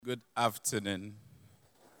Good afternoon.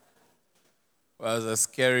 Well, it's a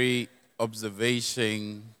scary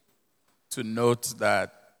observation to note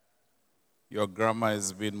that your grammar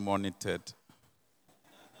is being monitored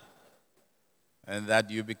and that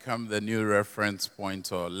you become the new reference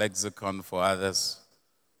point or lexicon for others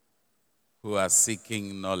who are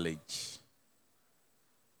seeking knowledge.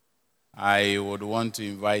 I would want to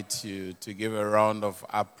invite you to give a round of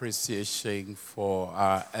appreciation for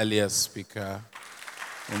our earlier speaker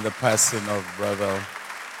in the person of Brother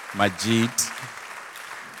Majid.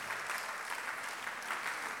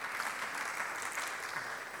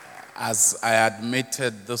 As I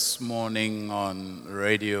admitted this morning on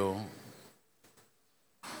radio,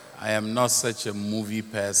 I am not such a movie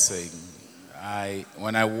person.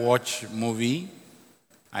 When I watch movie,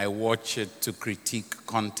 I watch it to critique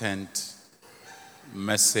content,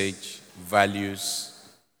 message, values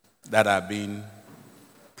that are being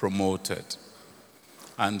promoted.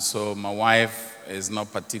 And so my wife is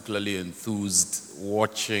not particularly enthused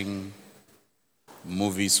watching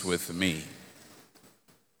movies with me.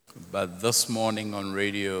 But this morning on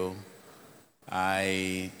radio,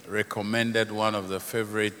 I recommended one of the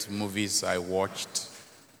favorite movies I watched,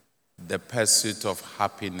 The Pursuit of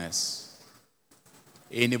Happiness.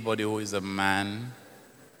 Anybody who is a man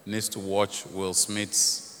needs to watch Will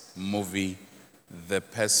Smith's movie, The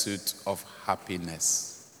Pursuit of Happiness.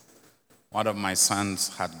 One of my sons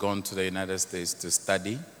had gone to the United States to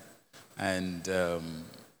study, and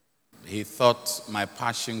he thought my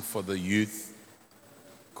passion for the youth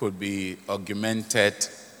could be augmented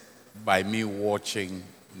by me watching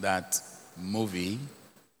that movie,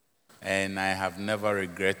 and I have never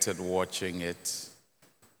regretted watching it.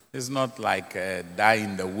 It's not like a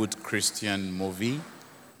die-in-the-wood Christian movie,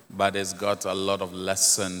 but it's got a lot of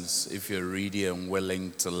lessons if you're ready and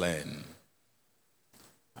willing to learn.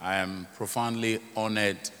 I am profoundly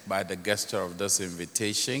honored by the gesture of this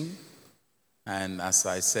invitation. And as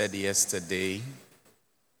I said yesterday,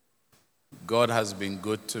 God has been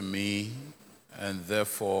good to me, and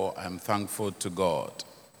therefore I'm thankful to God.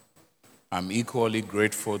 I'm equally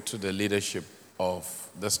grateful to the leadership of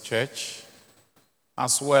this church,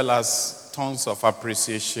 as well as tons of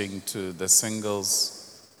appreciation to the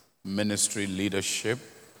singles ministry leadership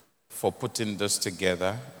for putting this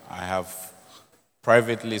together. I have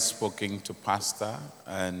privately spoken to pastor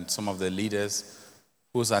and some of the leaders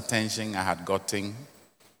whose attention I had gotten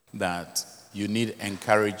that you need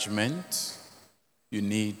encouragement. You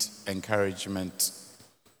need encouragement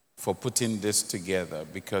for putting this together,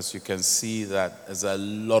 because you can see that there's a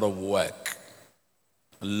lot of work.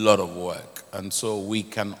 And so we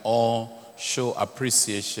can all show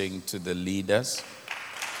appreciation to the leaders.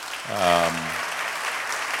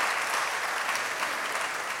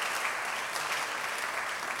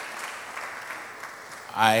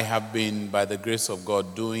 I have been, by the grace of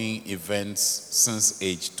God, doing events since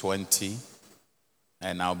age 20,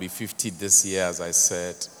 and I'll be 50 this year, as I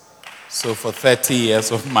said. So for 30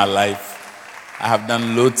 years of my life, I have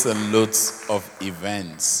done loads and loads of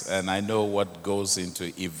events, and I know what goes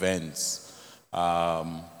into events.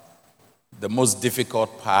 The most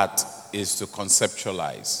difficult part is to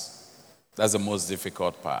conceptualize. That's the most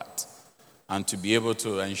difficult part. And to be able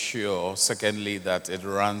to ensure, secondly, that it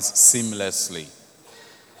runs seamlessly.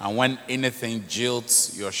 And when anything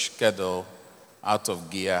jilts your schedule out of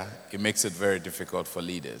gear, it makes it very difficult for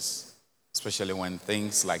leaders, especially when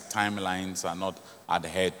things like timelines are not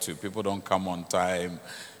adhered to. People don't come on time.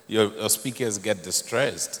 Your speakers get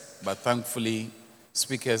distressed, but thankfully,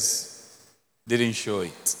 speakers didn't show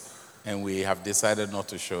it, and we have decided not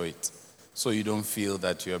to show it, so you don't feel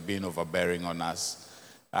that you're being overbearing on us.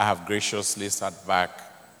 I have graciously sat back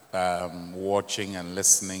watching and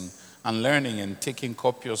listening and learning and taking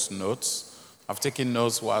copious notes. I've taken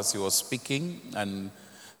notes whilst he was speaking, and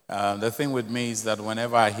the thing with me is that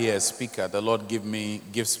whenever I hear a speaker, the Lord gives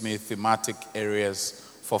me thematic areas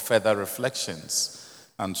for further reflections.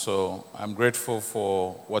 And so I'm grateful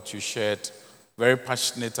for what you shared, very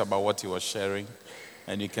passionate about what you were sharing.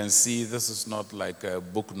 And you can see this is not like a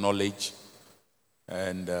book knowledge.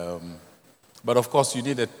 But of course, you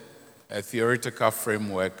need a theoretical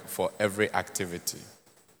framework for every activity.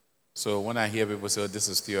 So when I hear people say, oh, this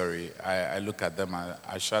is theory, I look at them,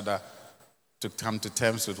 I shudder to come to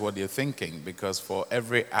terms with what they're thinking, because for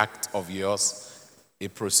every act of yours,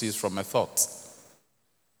 it proceeds from a thought.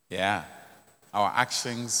 Yeah. Our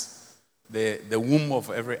actions, the womb of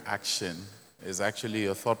every action is actually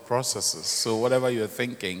your thought processes. So whatever you're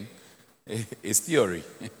thinking is theory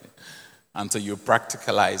until you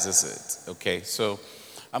practicalizes it. Okay, so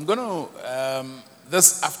I'm going to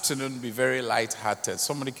this afternoon be very light-hearted.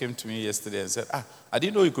 Somebody came to me yesterday and said, I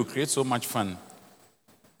didn't know you could create so much fun.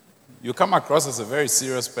 You come across as a very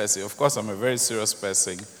serious person. Of course, I'm a very serious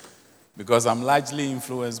person because I'm largely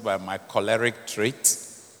influenced by my choleric trait,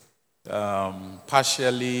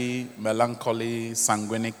 partially melancholy,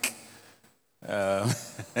 sanguinic,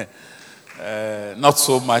 not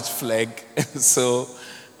so much phlegm. So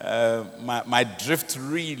my drift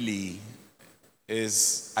really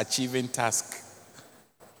is achieving task.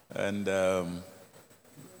 And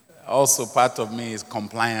also part of me is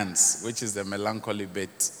compliance, which is the melancholy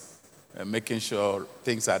bit, making sure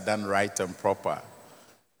things are done right and proper.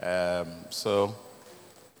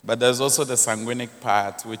 But there's also the sanguinic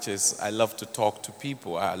part, which is I love to talk to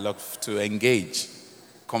people. I love to engage.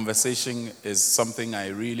 Conversation is something I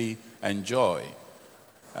really enjoy.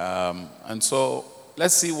 And so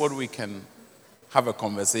let's see what we can have a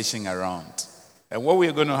conversation around. And what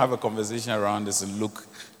we're going to have a conversation around is in Luke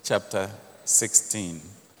chapter 16.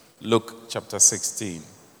 Luke chapter 16.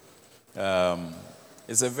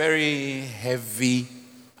 It's a very heavy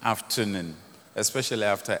afternoon, especially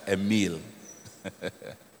after a meal.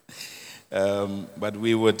 But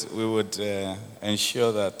we would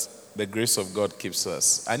ensure that the grace of God keeps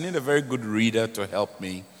us. I need a very good reader to help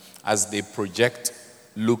me as they project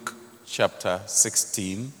Luke chapter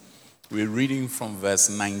 16. We're reading from verse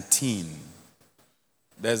 19.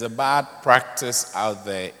 There's a bad practice out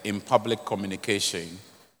there in public communication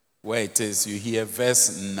where it is you hear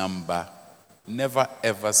verse number. Never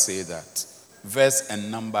ever say that. Verse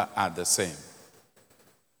and number are the same.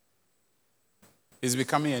 It's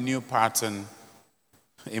becoming a new pattern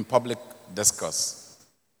in public discourse.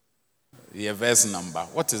 Yeah, verse number.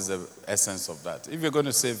 What is the essence of that? If you're going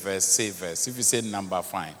to say verse, say verse. If you say number,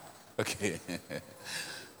 fine. Okay.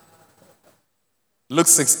 Luke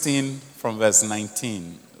 16 from verse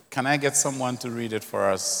 19. Can I get someone to read it for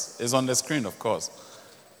us? It's on the screen, of course.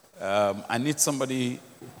 I need somebody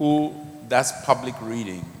who does public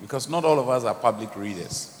reading, because not all of us are public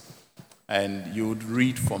readers. And you would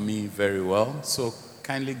read for me very well. So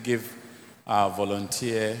kindly give our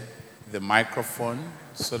volunteer the microphone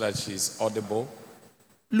so that she's audible.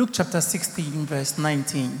 Luke chapter 16, verse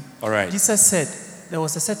 19. All right. Jesus said, there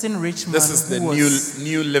was a certain rich man. This is the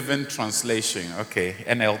New Living Translation. Okay,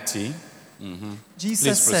 NLT. Mm-hmm.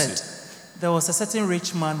 Jesus said, there was a certain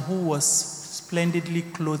rich man who was splendidly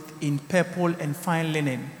clothed in purple and fine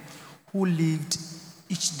linen, who lived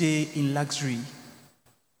each day in luxury.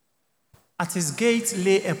 At his gate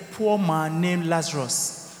lay a poor man named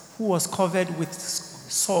Lazarus, who was covered with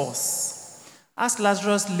sores. As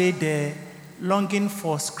Lazarus lay there, longing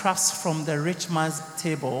for scraps from the rich man's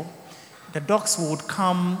table, the dogs would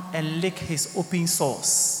come and lick his open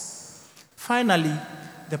sores. Finally,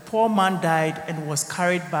 the poor man died and was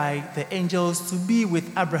carried by the angels to be with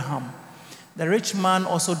Abraham. The rich man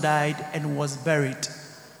also died and was buried.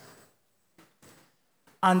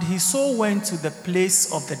 And he so went to the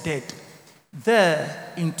place of the dead.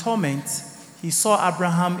 There, in torment, he saw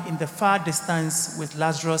Abraham in the far distance with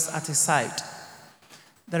Lazarus at his side.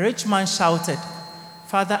 The rich man shouted,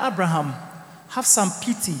 "Father Abraham, have some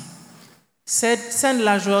pity. Send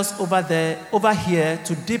Lazarus over here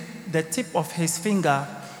to dip the tip of his finger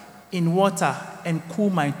in water and cool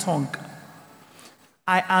my tongue.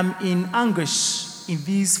 I am in anguish in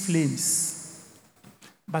these flames."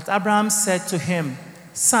 But Abraham said to him,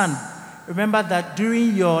 "Son, remember that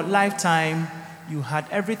during your lifetime you had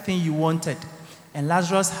everything you wanted, and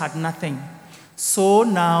Lazarus had nothing. So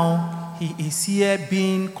now he is here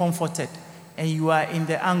being comforted, and you are in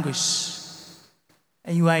anguish.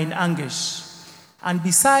 And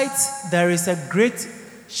besides, there is a great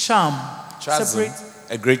chasm,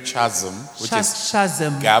 which is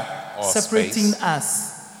gap or separating space.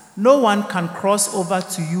 us. No one can cross over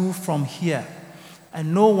to you from here,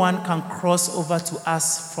 and no one can cross over to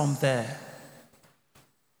us from there."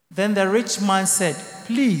 Then the rich man said,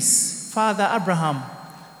 "Please, Father Abraham,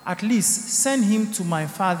 at least send him to my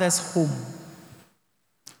father's home.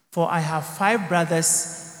 For I have 5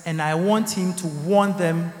 brothers, and I want him to warn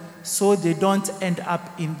them so they don't end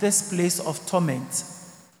up in this place of torment."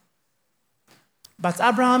 But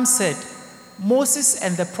Abraham said, "Moses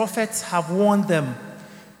and the prophets have warned them.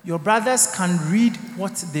 Your brothers can read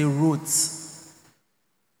what they wrote."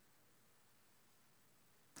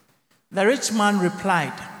 The rich man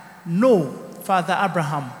replied, "No, Father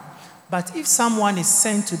Abraham, but if someone is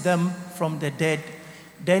sent to them from the dead,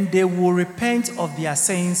 then they will repent of their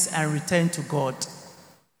sins and return to God."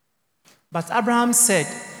 But Abraham said,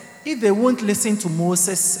 "If they won't listen to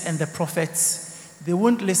Moses and the prophets, they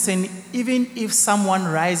won't listen even if someone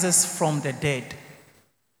rises from the dead."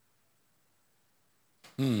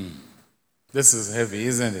 This is heavy,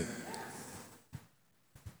 isn't it?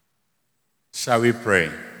 Shall we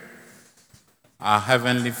pray? Our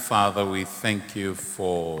Heavenly Father, we thank you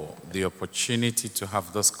for the opportunity to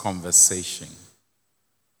have this conversation.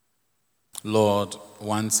 Lord,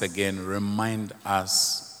 once again, remind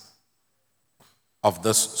us of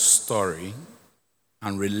this story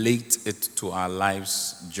and relate it to our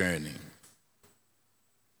life's journey.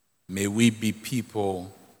 May we be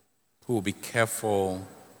people who will be careful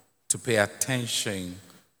to pay attention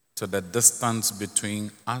to the distance between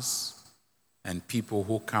us and people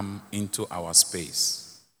who come into our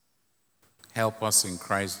space. Help us in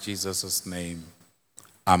Christ Jesus' name.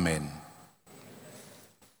 Amen.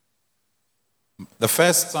 The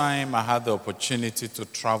first time I had the opportunity to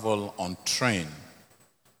travel on train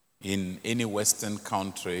in any Western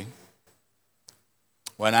country,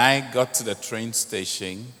 when I got to the train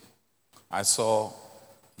station, I saw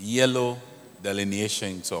yellow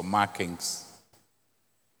delineations or markings.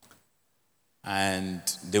 And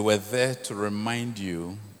they were there to remind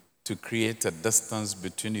you to create a distance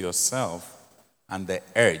between yourself and the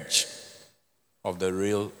edge of the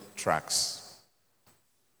rail tracks.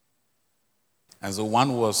 And so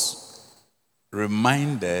one was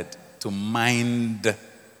reminded to mind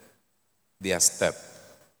their step.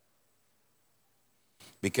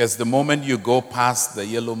 Because the moment you go past the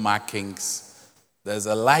yellow markings, there's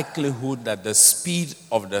a likelihood that the speed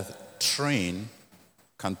of the train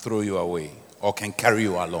can throw you away or can carry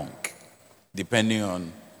you along, depending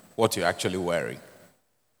on what you're actually wearing.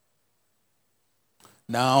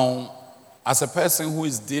 Now, as a person who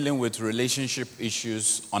is dealing with relationship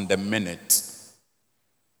issues on the minute,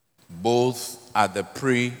 both at the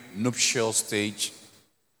pre-nuptial stage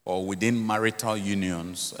or within marital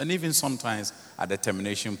unions, and even sometimes at the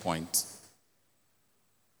termination point,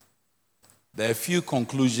 there are a few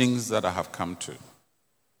conclusions that I have come to.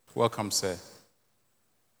 Welcome, sir.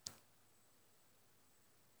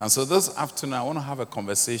 And so this afternoon, I want to have a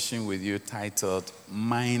conversation with you titled,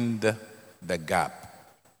 Mind the Gap.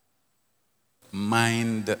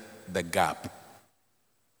 Mind the Gap.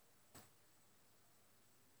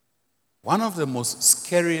 One of the most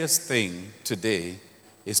scariest things today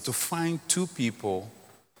is to find two people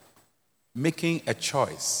making a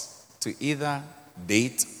choice to either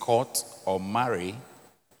date, court, or marry,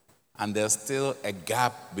 and there's still a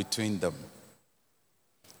gap between them.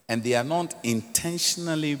 And they are not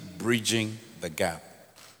intentionally bridging the gap.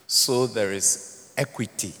 So there is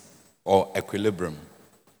equity or equilibrium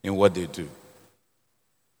in what they do.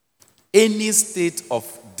 Any state of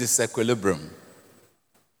disequilibrium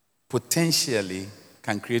potentially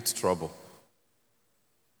can create trouble.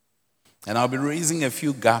 And I'll be raising a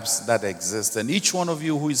few gaps that exist. And each one of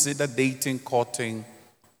you who is either dating, courting,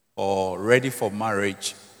 or ready for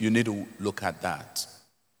marriage, you need to look at that.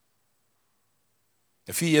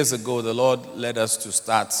 A few years ago, the Lord led us to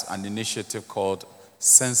start an initiative called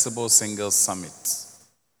Sensible Singles Summit.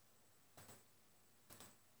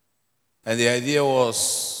 And the idea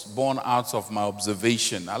was born out of my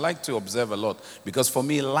observation. I like to observe a lot because for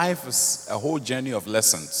me, life is a whole journey of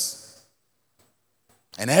lessons.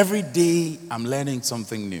 And every day, I'm learning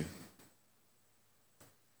something new.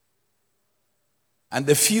 And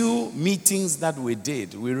the few meetings that we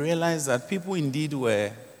did, we realized that people indeed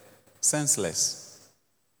were senseless.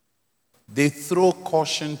 They throw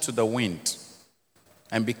caution to the wind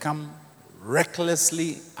and become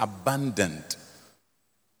recklessly abandoned,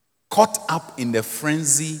 caught up in the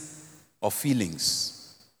frenzy of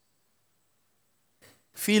feelings.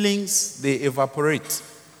 Feelings, they evaporate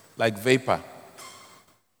like vapor.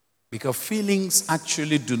 Because feelings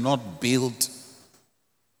actually do not build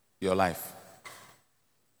your life.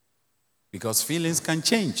 Because feelings can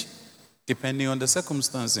change depending on the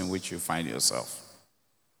circumstance in which you find yourself.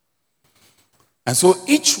 And so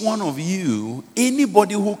each one of you,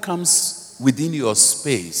 anybody who comes within your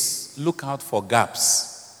space, look out for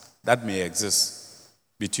gaps that may exist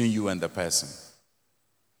between you and the person.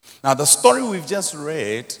 Now, the story we've just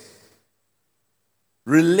read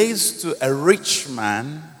relates to a rich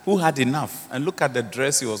man who had enough. And look at the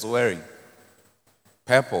dress he was wearing.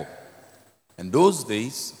 Purple. In those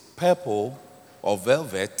days, purple or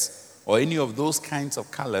velvet or any of those kinds of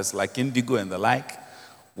colors like indigo and the like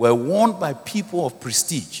were worn by people of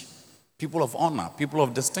prestige, people of honor, people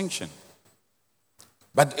of distinction.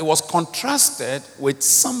 But it was contrasted with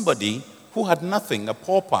somebody who had nothing, a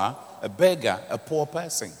pauper, a beggar, a poor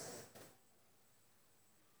person.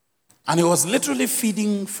 And he was literally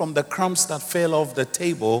feeding from the crumbs that fell off the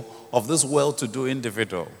table of this well-to-do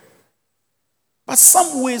individual. But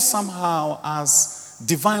some way, somehow, as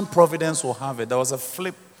divine providence will have it, there was a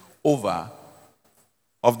flip over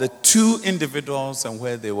of the two individuals and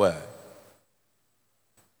where they were.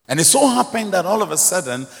 And it so happened that all of a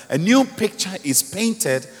sudden, a new picture is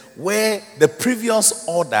painted where the previous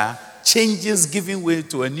order changes, giving way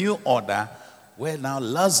to a new order, where now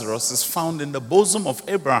Lazarus is found in the bosom of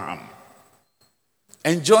Abraham,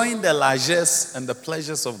 enjoying the largesse and the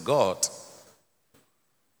pleasures of God.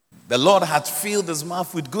 The Lord had filled his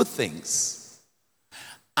mouth with good things.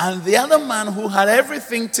 And the other man who had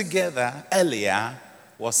everything together earlier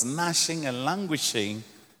was gnashing and languishing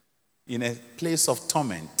in a place of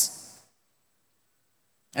torment.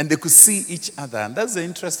 And they could see each other. And that's the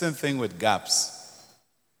interesting thing with gaps.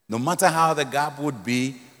 No matter how the gap would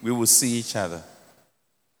be, we will see each other.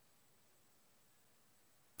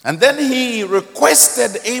 And then he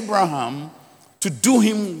requested Abraham to do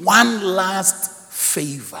him one last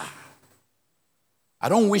favor. I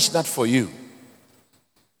don't wish that for you.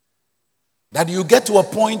 That you get to a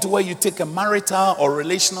point where you take a marital or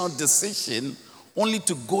relational decision only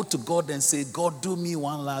to go to God and say, God, do me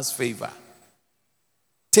one last favor.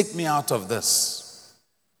 Take me out of this.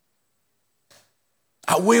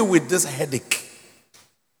 Away with this headache.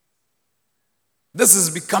 This is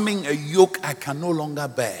becoming a yoke I can no longer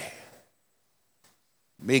bear.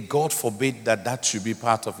 May God forbid that that should be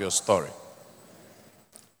part of your story.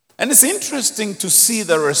 And it's interesting to see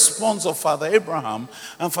the response of Father Abraham.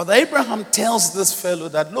 And Father Abraham tells this fellow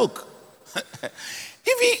that, look,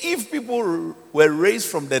 if people were raised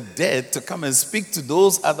from the dead to come and speak to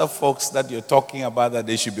those other folks that you're talking about that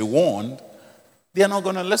they should be warned, they are not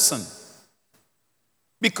going to listen.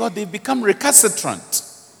 Because they've become recalcitrant.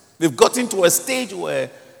 They've gotten to a stage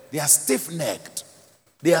where they are stiff-necked.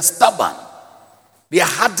 They are stubborn. They are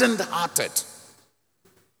hardened-hearted.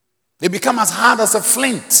 They become as hard as a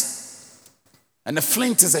flint. And a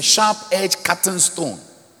flint is a sharp-edged cutting stone.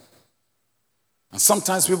 And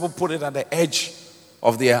sometimes people put it at the edge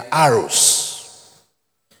of their arrows.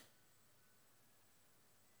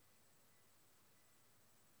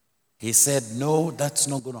 He said, no, that's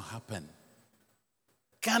not going to happen.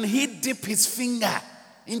 Can he dip his finger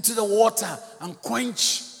into the water and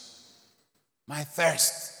quench my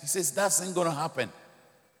thirst? He says, that ain't going to happen.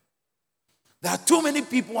 There are too many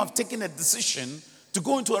people who have taken a decision to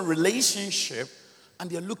go into a relationship and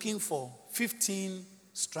they're looking for 15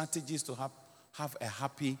 strategies to have a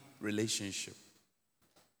happy relationship.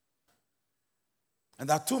 And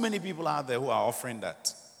there are too many people out there who are offering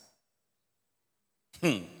that.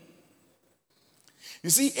 You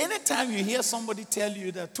see, anytime you hear somebody tell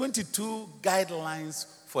you that 22 guidelines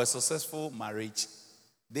for a successful marriage,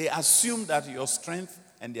 they assume that your strength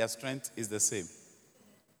and their strength is the same.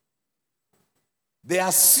 They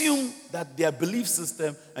assume that their belief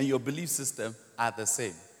system and your belief system are the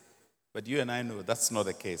same. But you and I know that's not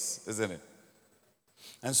the case, isn't it?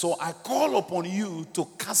 And so I call upon you to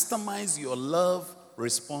customize your love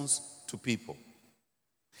response to people.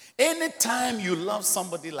 Anytime you love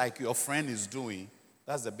somebody like your friend is doing,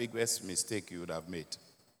 that's the biggest mistake you would have made.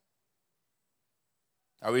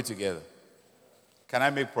 Are we together? Can I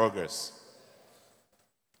make progress?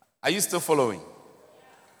 Are you still following?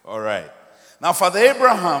 All right. Now, Father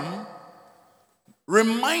Abraham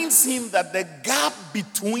reminds him that the gap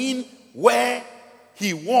between where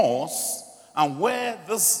he was and where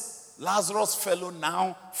this Lazarus fellow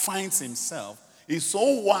now finds himself is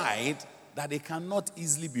so wide that it cannot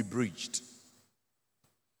easily be bridged.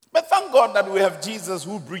 But thank God that we have Jesus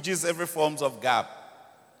who bridges every form of gap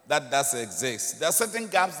that does exist. There are certain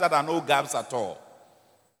gaps that are no gaps at all.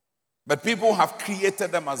 But people have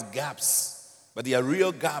created them as gaps. But there are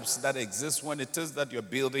real gaps that exist when it is that you're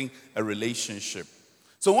building a relationship.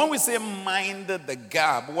 So when we say mind the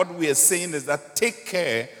gap, what we are saying is that take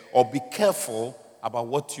care or be careful about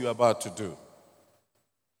what you're about to do.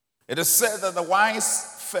 It is said that the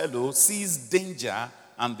wise fellow sees danger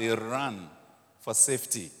and they run for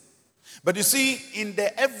safety. But you see, in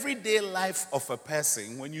the everyday life of a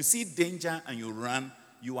person, when you see danger and you run,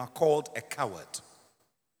 you are called a coward.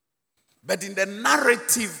 But in the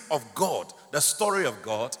narrative of God, the story of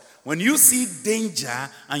God, when you see danger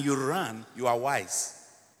and you run, you are wise.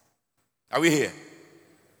 Are we here?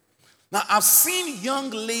 Now, I've seen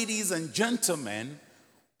young ladies and gentlemen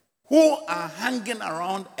who are hanging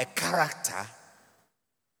around a character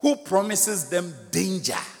who promises them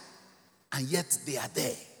danger, and yet they are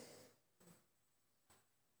there.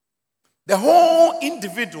 The whole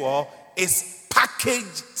individual is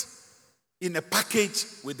packaged in a package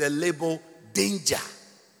with the label danger,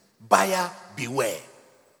 buyer beware.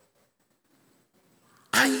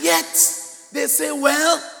 And yet they say,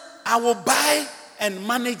 well, I will buy and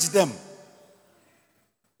manage them.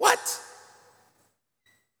 What?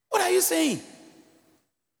 What are you saying?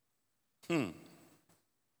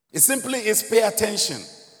 It simply is pay attention.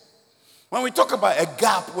 When we talk about a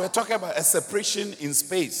gap, we're talking about a separation in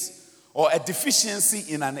space or a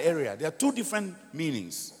deficiency in an area. There are two different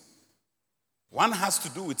meanings. One has to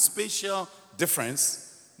do with spatial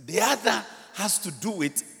difference. The other has to do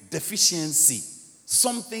with deficiency.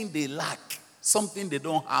 Something they lack, something they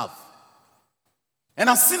don't have. And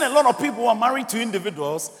I've seen a lot of people who are married to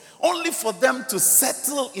individuals only for them to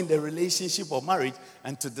settle in the relationship or marriage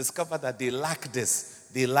and to discover that they lack this,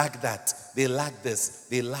 they lack that, they lack this,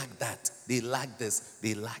 they lack that, they lack this,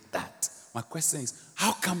 they lack that. My question is,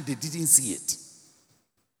 how come they didn't see it?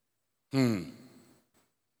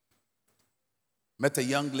 Met a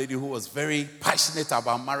young lady who was very passionate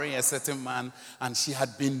about marrying a certain man, and she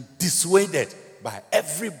had been dissuaded by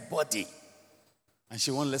everybody. And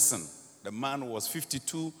she won't listen. The man was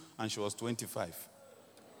 52 and she was 25.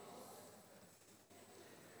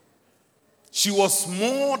 She was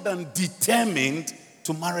more than determined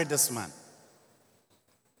to marry this man.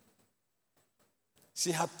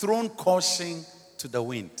 She had thrown caution to the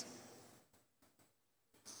wind.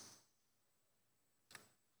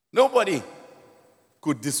 Nobody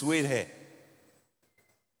could dissuade her.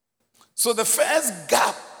 So the first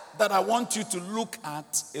gap that I want you to look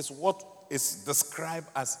at is what is described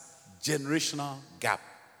as generational gap.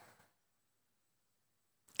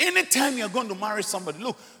 Anytime you're going to marry somebody,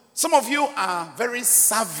 look, some of you are very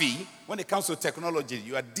savvy when it comes to technology.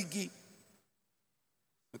 You are Digi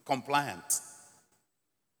compliant.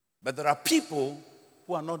 But there are people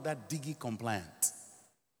who are not that Digi compliant.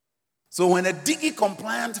 So when a Digi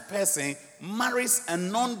compliant person marries a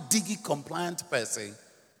non-Digi compliant person,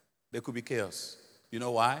 there could be chaos. You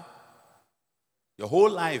know why? Your whole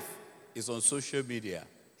life is on social media.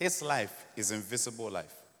 His life is invisible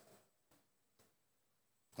life.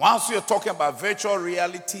 Whilst you're talking about virtual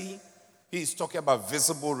reality, he is talking about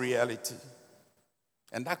visible reality.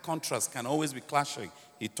 And that contrast can always be clashing.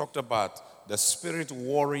 He talked about the spirit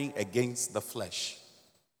warring against the flesh.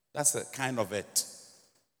 That's the kind of it.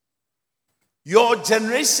 Your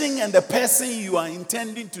generation and the person you are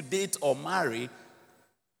intending to date or marry,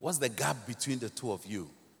 what's the gap between the two of you?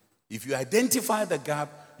 If you identify the gap,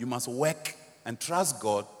 you must work and trust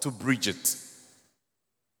God to bridge it.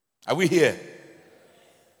 Are we here?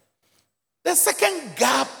 The second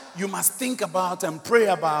gap you must think about and pray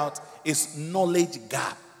about is knowledge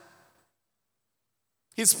gap.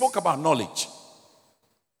 He spoke about knowledge.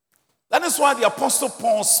 That is why the Apostle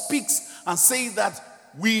Paul speaks and says that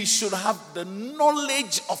we should have the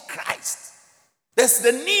knowledge of Christ. There's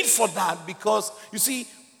the need for that because, you see,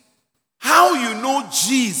 how you know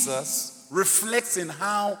Jesus reflects in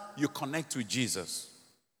how you connect with Jesus.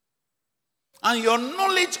 And your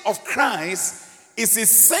knowledge of Christ is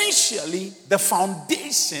essentially the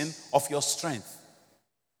foundation of your strength.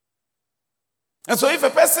 And so if a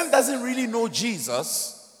person doesn't really know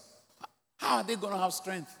Jesus, how are they going to have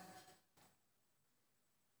strength?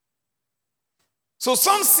 So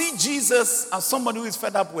some see Jesus as somebody who is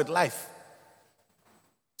fed up with life.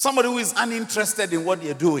 Somebody who is uninterested in what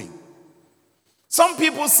you're doing. Some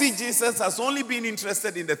people see Jesus as only being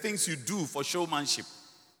interested in the things you do for showmanship,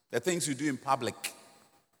 the things you do in public.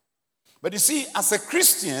 But you see, as a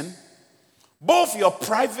Christian, both your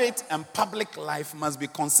private and public life must be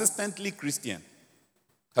consistently Christian.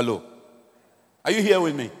 Hello? Are you here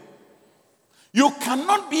with me? You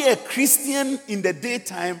cannot be a Christian in the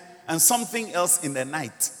daytime and something else in the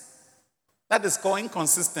night. That is called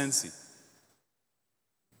inconsistency.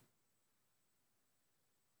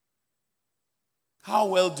 How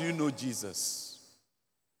well do you know Jesus?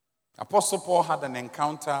 Apostle Paul had an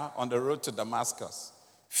encounter on the road to Damascus,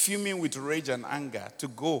 fuming with rage and anger to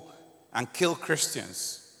go and kill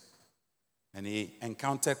Christians. And he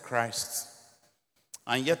encountered Christ.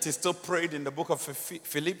 And yet he still prayed in the book of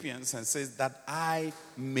Philippians and says that I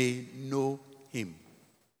may know him.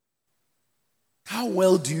 How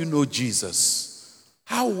well do you know Jesus?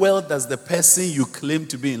 How well does the person you claim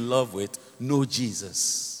to be in love with know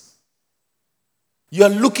Jesus? You are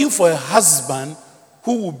looking for a husband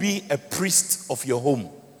who will be a priest of your home.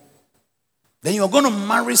 Then you're going to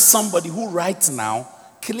marry somebody who right now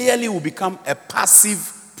clearly will become a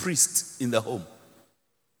passive priest in the home.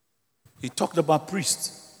 He talked about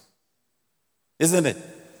priest, isn't it?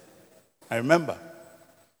 I remember.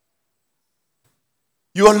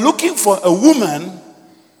 You are looking for a woman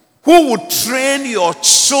who would train your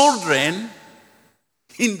children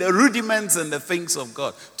in the rudiments and the things of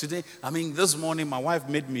God. Today, this morning, my wife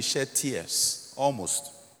made me shed tears,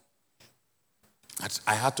 almost.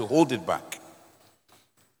 I had to hold it back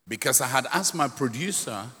because I had asked my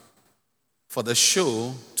producer for the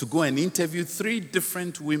show to go and interview 3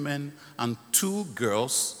 different women and 2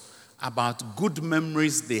 girls about good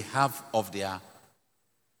memories they have of their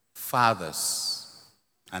fathers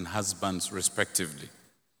and husbands, respectively.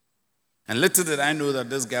 And little did I know that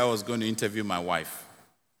this guy was going to interview my wife.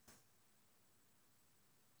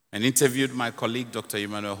 And interviewed my colleague, Dr.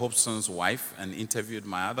 Emmanuel Hobson's wife, and interviewed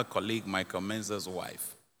my other colleague, Michael Menza's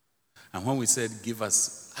wife. And when we said, give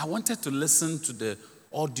us, I wanted to listen to the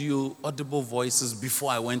audible voices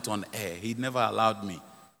before I went on air. He never allowed me.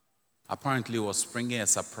 Apparently, it was springing a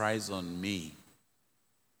surprise on me.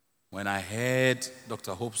 When I heard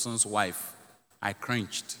Dr. Hobson's wife, I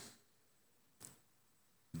cringed.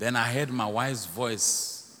 Then I heard my wife's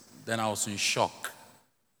voice. Then I was in shock.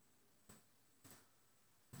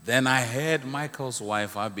 Then I heard Michael's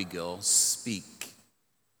wife, Abigail, speak.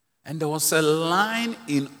 And there was a line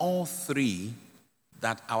in all 3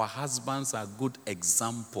 that our husbands are a good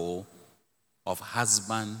example of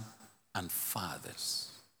husband and fathers.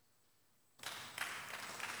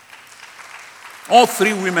 All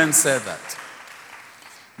 3 women said that.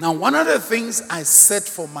 Now, one of the things I set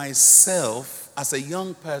for myself as a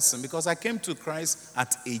young person, because I came to Christ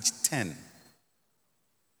at age 10.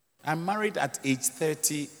 I'm married at age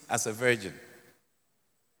 30 as a virgin.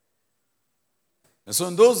 And so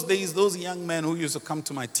in those days, those young men who used to come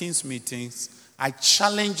to my teens meetings, I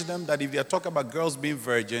challenged them that if they are talking about girls being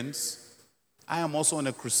virgins, I am also on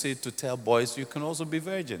a crusade to tell boys you can also be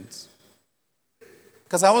virgins.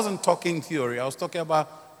 Because I wasn't talking theory, I was talking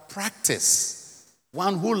about practice.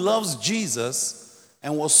 One who loves Jesus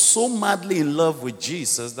and was so madly in love with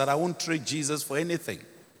Jesus that I won't trade Jesus for anything.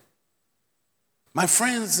 My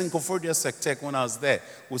friends in Concordia Sectec, when I was there,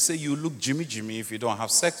 would say you look Jimmy if you don't have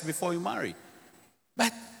sex before you marry.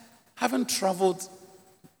 But having traveled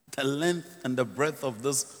the length and the breadth of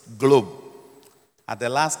this globe, at the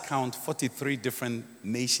last count, 43 different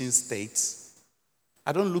nation states,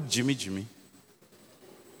 I don't look Jimmy.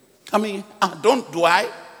 I mean, do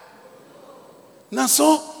I? Now,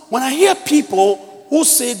 so when I hear people who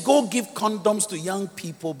say go give condoms to young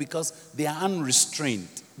people because they are unrestrained,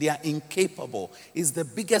 they are incapable, is the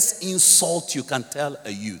biggest insult you can tell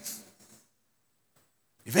a youth.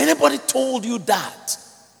 If anybody told you that,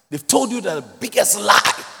 they've told you the biggest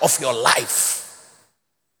lie of your life.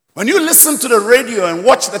 When you listen to the radio and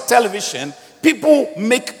watch the television, people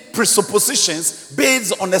make presuppositions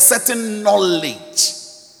based on a certain knowledge.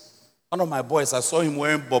 One of my boys, I saw him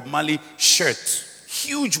wearing Bob Marley shirt,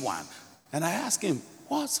 huge one. And I asked him,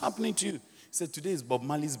 what's happening to you? He said, today is Bob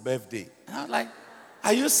Marley's birthday. And I was like,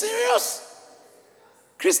 are you serious?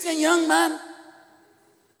 Christian young man?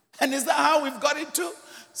 And is that how we've got it to?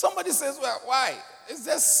 Somebody says, well, why? It's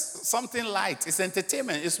just something light. It's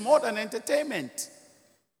entertainment. It's more than entertainment.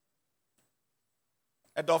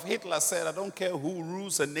 Adolf Hitler said, I don't care who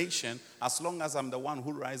rules a nation as long as I'm the one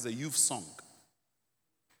who writes a youth song.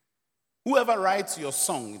 Whoever writes your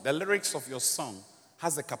song, the lyrics of your song,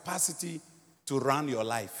 has the capacity to run your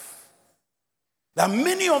life. There are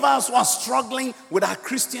many of us who are struggling with our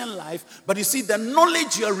Christian life, but you see, the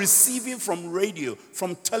knowledge you are receiving from radio,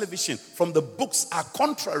 from television, from the books are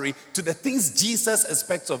contrary to the things Jesus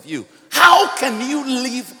expects of you. How can you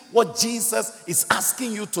live what Jesus is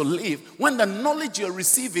asking you to live when the knowledge you're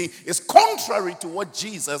receiving is contrary to what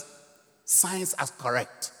Jesus signs as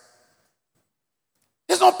correct?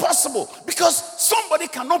 It's not possible because somebody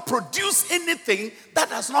cannot produce anything that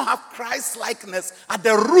does not have Christ-likeness at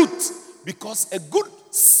the root. Because a good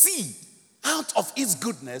seed out of its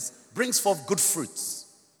goodness brings forth good fruits.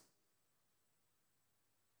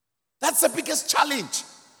 That's the biggest challenge.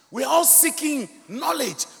 We're all seeking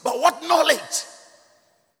knowledge. But what knowledge?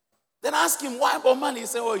 Then ask him, why Bob Marley? He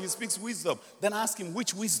said, oh, he speaks wisdom. Then ask him,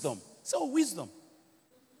 which wisdom? He said, oh, wisdom.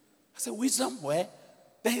 I said, wisdom where?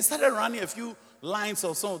 Then he started running a few lines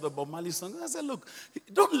of some of the Bob Marley songs. I said, look,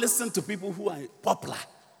 don't listen to people who are popular.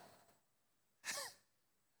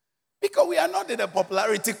 Because we are not in a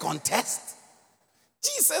popularity contest.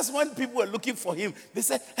 Jesus, when people were looking for him, they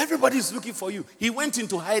said, everybody is looking for you. He went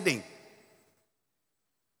into hiding.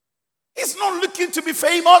 He's not looking to be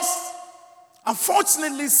famous.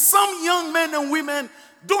 Unfortunately, some young men and women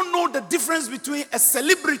don't know the difference between a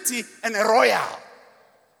celebrity and a royal.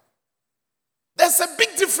 There's a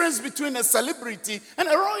big difference between a celebrity and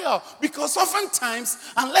a royal. Because oftentimes,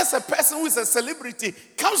 unless a person who is a celebrity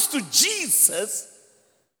comes to Jesus,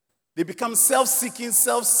 they become self-seeking,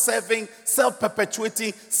 self-serving,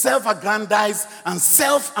 self-perpetuating, self-aggrandized, and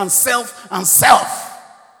self.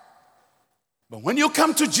 But when you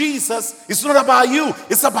come to Jesus, it's not about you,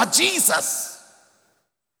 it's about Jesus.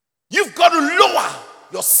 You've got to lower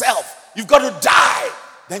yourself. You've got to die.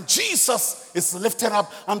 then Jesus is lifted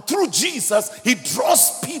up. And through Jesus, he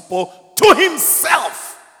draws people to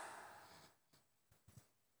himself.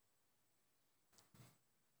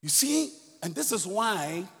 You see, and this is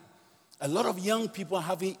why a lot of young people are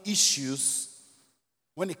having issues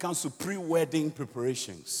when it comes to pre-wedding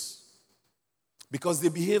preparations. Because they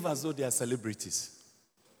behave as though they are celebrities.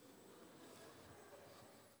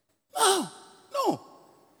 No.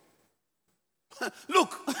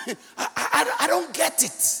 Look, I don't get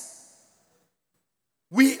it.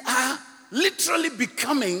 We are literally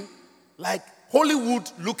becoming like Hollywood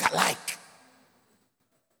look-alike.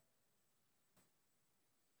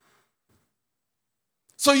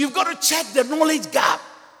 So you've got to check the knowledge gap.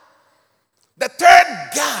 The third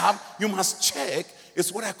gap you must check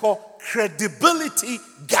is what I call credibility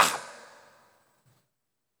gap.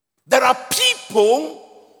 There are people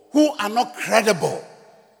who are not credible.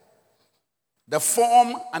 The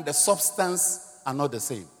form and the substance are not the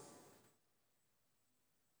same.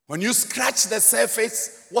 When you scratch the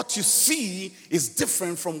surface, what you see is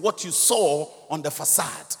different from what you saw on the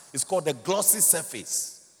facade. It's called the glossy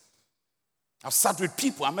surface. I've sat with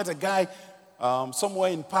people. I met a guy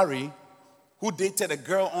somewhere in Paris who dated a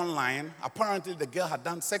girl online. Apparently, the girl had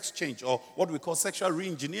done sex change, or what we call sexual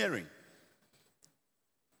re-engineering.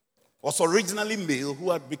 Was originally male who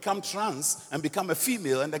had become trans and become a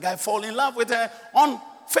female, and the guy fall in love with her on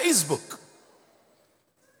Facebook.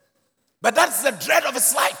 But that's the dread of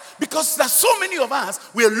his life, because there's so many of us,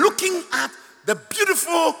 we're looking at the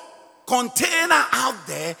beautiful container out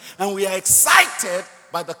there, and we are excited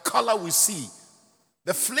by the color we see,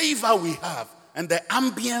 the flavor we have, and the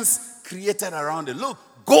ambience created around it. Look,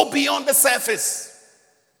 go beyond the surface.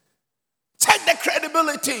 Check the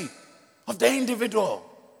credibility of the individual.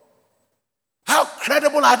 How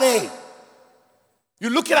credible are they? You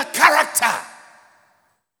look at character.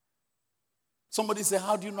 Somebody say,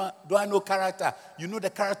 how do I know character? You know the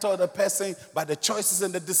character of the person by the choices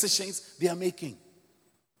and the decisions they are making.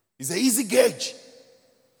 It's an easy gauge.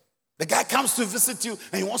 The guy comes to visit you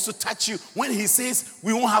and he wants to touch you when he says,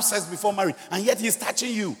 we won't have sex before marriage, and yet he's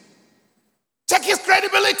touching you. Check his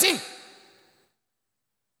credibility.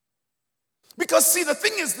 Because see, the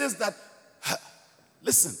thing is this, that,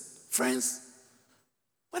 listen, friends,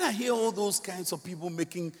 when I hear all those kinds of people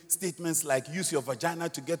making statements like, use your vagina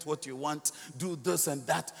to get what you want, do this and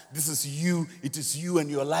that, this is you, it is you and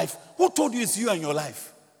your life. Who told you it's you and your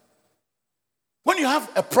life? When you have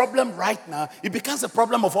a problem right now, it becomes a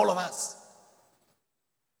problem of all of us.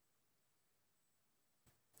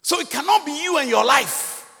 So it cannot be you and your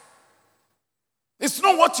life. It's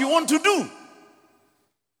not what you want to do.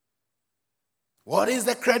 What is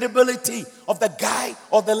the credibility of the guy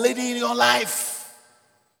or the lady in your life?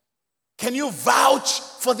 Can you vouch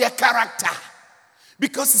for their character?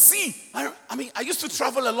 Because see, I used to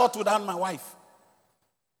travel a lot without my wife.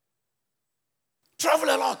 Travel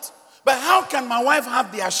a lot. But how can my wife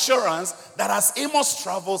have the assurance that as Amos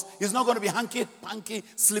travels, he's not going to be hanky-panky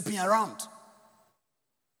sleeping around?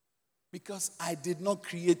 Because I did not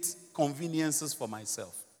create conveniences for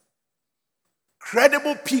myself.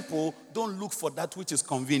 Credible people don't look for that which is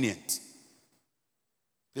convenient.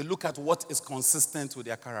 They look at what is consistent with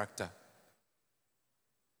their character.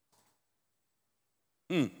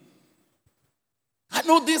 I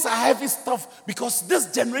know these are heavy stuff because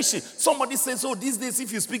this generation, somebody says, oh, these days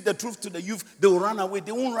if you speak the truth to the youth, they will run away.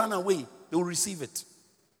 They won't run away. They will receive it.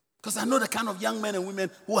 Because I know the kind of young men and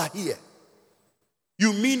women who are here.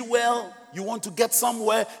 You mean well, you want to get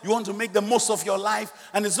somewhere, you want to make the most of your life,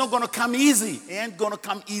 and it's not going to come easy. It ain't going to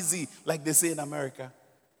come easy like they say in America.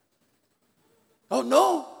 Oh,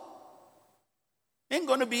 no. It ain't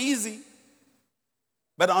going to be easy.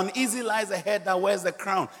 But uneasy lies ahead that wears the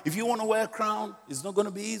crown. If you want to wear a crown, it's not going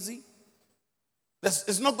to be easy.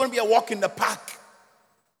 It's not going to be a walk in the park.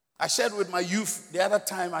 I shared with my youth the other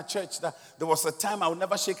time at church that there was a time I would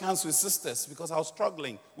never shake hands with sisters because I was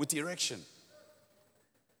struggling with erection.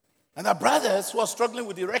 And there are brothers who are struggling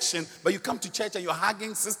with erection, but you come to church and you're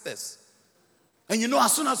hugging sisters. And you know,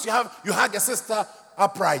 as soon as you hug a sister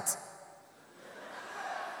upright.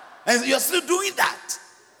 And you're still doing that.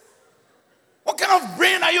 What kind of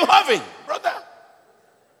brain are you having, brother?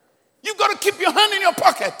 You've got to keep your hand in your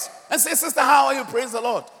pocket and say, sister, how are you? Praise the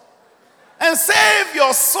Lord. And save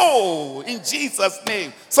your soul in Jesus'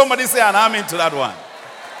 name. Somebody say an amen to that one.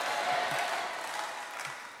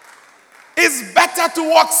 It's better to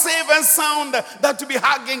walk safe and sound than to be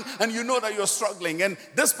hugging and you know that you're struggling. And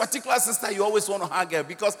this particular sister, you always want to hug her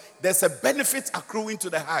because there's a benefit accruing to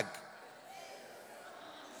the hug.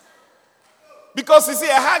 Because you see,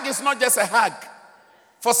 a hug is not just a hug.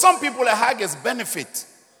 For some people, a hug is benefit.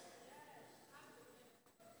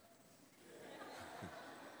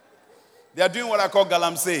 They are doing what I call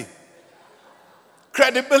galamsey.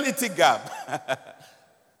 Credibility gap.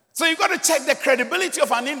 So you've got to check the credibility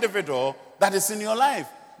of an individual that is in your life.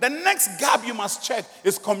 The next gap you must check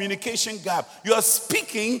is communication gap. You are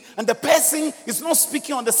speaking and the person is not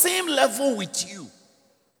speaking on the same level with you.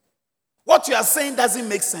 What you are saying doesn't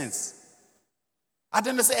make sense. I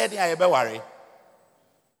didn't say anything, I worry.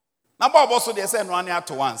 Number of also they say no at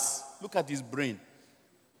once. Look at his brain.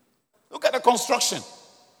 Look at the construction.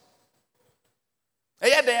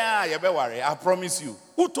 I promise you.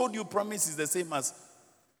 Who told you promise is the same as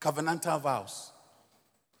covenantal vows?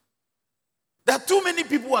 There are too many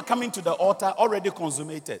people who are coming to the altar already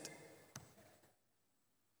consummated.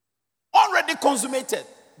 Already consummated.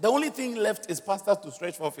 The only thing left is pastor to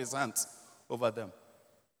stretch forth his hands over them.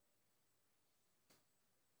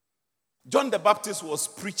 John the Baptist was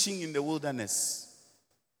preaching in the wilderness.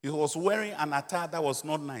 He was wearing an attire that was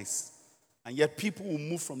not nice. And yet people will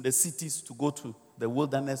move from the cities to go to the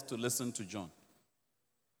wilderness to listen to John.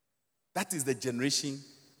 That is the generation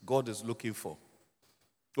God is looking for.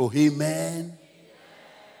 Oh, amen.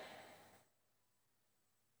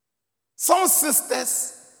 Some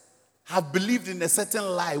sisters have believed in a certain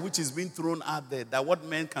lie which is being thrown out there, that what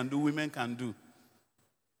men can do, women can do.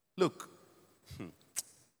 Look.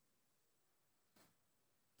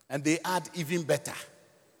 And they add even better.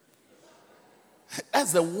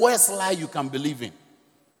 That's the worst lie you can believe in.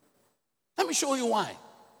 Let me show you why.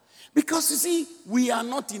 Because you see, we are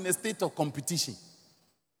not in a state of competition.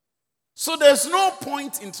 So there's no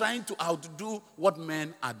point in trying to outdo what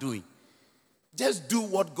men are doing. Just do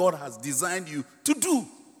what God has designed you to do.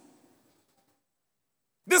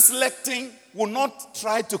 This lecting will not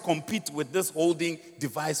try to compete with this holding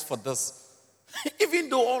device for this. Even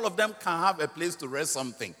though all of them can have a place to rest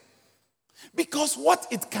something. Because what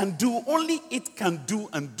it can do, only it can do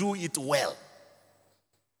and do it well.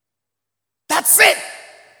 That's it.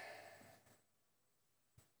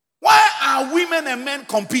 Why are women and men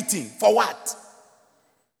competing? For what?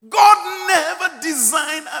 God never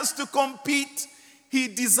designed us to compete. He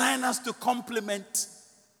designed us to complement.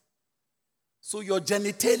 So your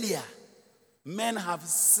genitalia, men have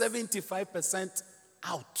 75%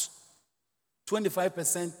 out,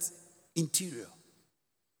 25% interior.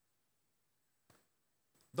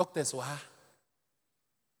 Doctors,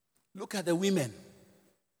 look at the women.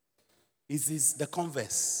 This is the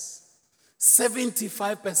converse.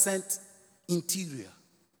 75% interior,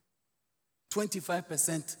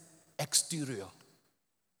 25% exterior.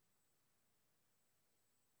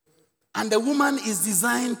 And the woman is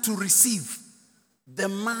designed to receive. The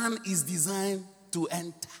man is designed to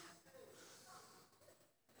enter.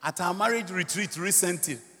 At our marriage retreat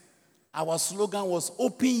recently, our slogan was,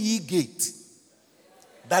 "Open ye gate,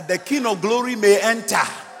 that the King of Glory may enter."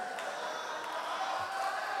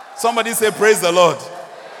 Somebody say, praise the Lord.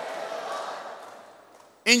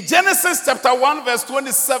 In Genesis chapter 1 verse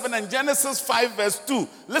 27 and Genesis 5 verse 2,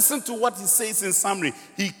 listen to what he says in summary.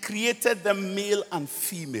 He created them male and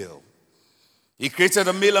female. He created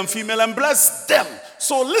a male and female and blessed them.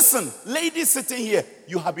 So listen, ladies sitting here,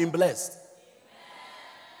 you have been blessed.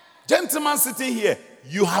 Gentlemen sitting here,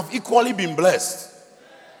 you have equally been blessed.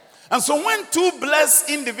 And so when two blessed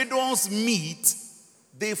individuals meet,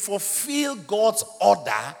 they fulfill God's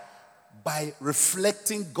order by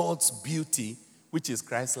reflecting God's beauty, which is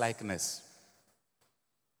Christ-likeness.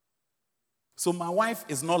 So my wife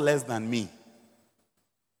is not less than me.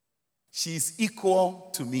 She is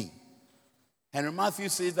equal to me. Henry Matthew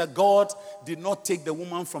says that God did not take the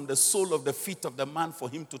woman from the sole of the feet of the man for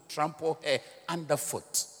him to trample her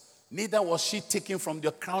underfoot. Neither was she taken from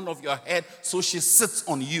the crown of your head so she sits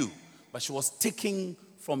on you. But she was taken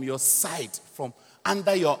from your side, from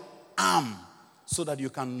under your arm, so that you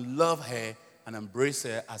can love her and embrace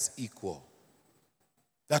her as equal.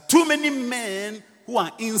 There are too many men who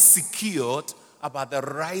are insecure about the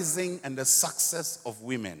rising and the success of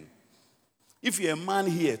women. If you're a man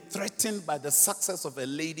here threatened by the success of a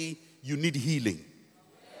lady, you need healing.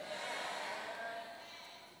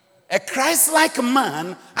 A Christ-like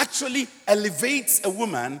man actually elevates a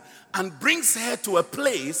woman and brings her to a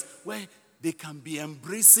place where they can be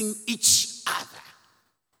embracing each other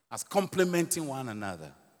as complementing one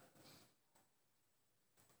another.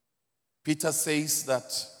 Peter says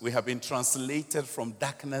that we have been translated from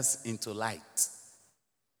darkness into light.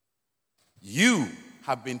 You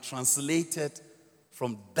have been translated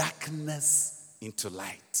from darkness into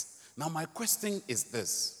light. Now my question is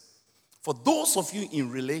this. For those of you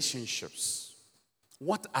in relationships,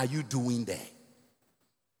 what are you doing there?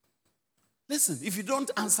 Listen, if you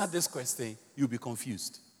don't answer this question, you'll be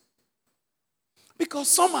confused. Because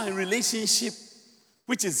some are in relationship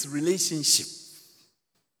which is relationship.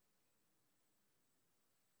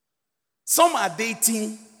 Some are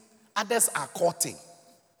dating, others are courting.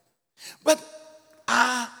 But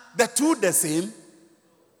are the two the same?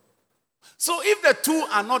 So if the two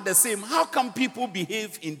are not the same, how come people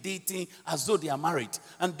behave in dating as though they are married,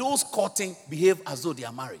 and those courting behave as though they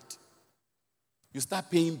are married? You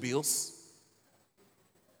start paying bills.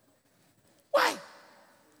 Why?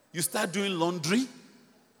 You start doing laundry.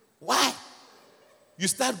 Why? You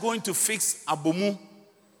start going to fix abomu.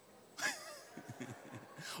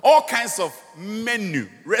 All kinds of menu,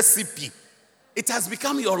 recipe. It has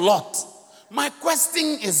become your lot. My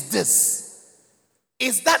question is this.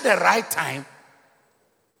 Is that the right time?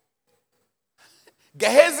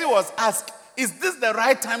 Gehazi was asked, is this the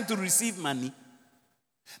right time to receive money?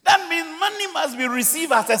 That means money must be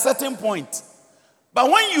received at a certain point. But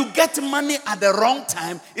when you get money at the wrong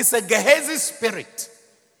time, it's a Gehazi spirit.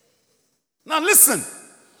 Now listen,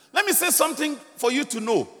 let me say something for you to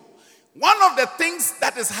know. One of the things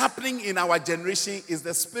that is happening in our generation is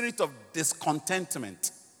the spirit of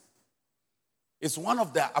discontentment. It's one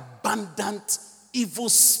of the abundant evil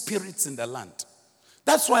spirits in the land.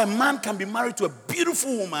 That's why a man can be married to a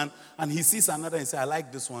beautiful woman and he sees another and says, I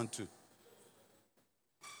like this one too.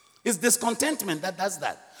 It's discontentment that does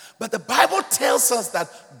that. But the Bible tells us that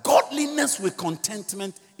godliness with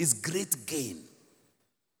contentment is great gain.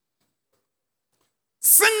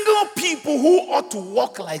 Single people who ought to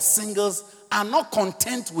walk like singles are not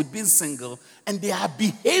content with being single, and they are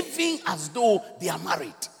behaving as though they are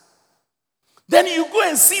married. Then you go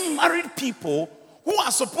and see married people who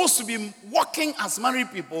are supposed to be walking as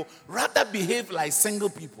married people rather behave like single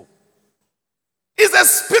people. It's a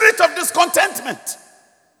spirit of discontentment.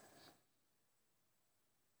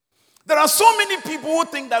 There are so many people who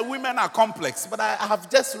think that women are complex, but I have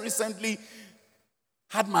just recently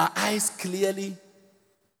had my eyes clearly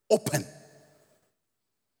open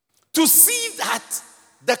to see that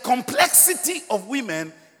the complexity of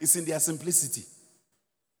women is in their simplicity.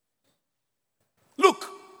 Look,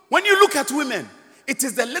 when you look at women, it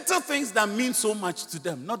is the little things that mean so much to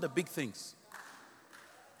them, not the big things.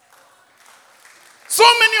 So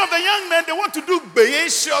many of the young men, they want to do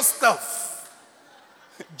bodacious stuff,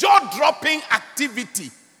 jaw-dropping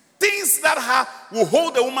activity, things that will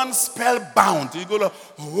hold a woman spellbound. You go like,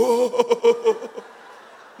 oh.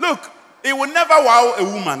 Look, it will never wow a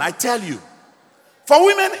woman, I tell you. For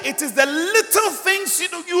women, it is the little things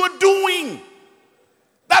you are doing.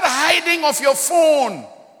 That hiding of your phone.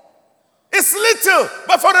 It's little,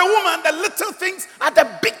 but for a woman, the little things are the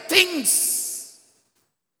big things.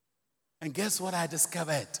 And guess what I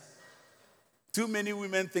discovered? Too many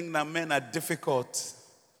women think that men are difficult.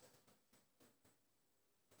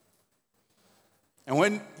 And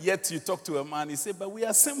when yet you talk to a man, he says, but we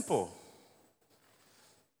are simple.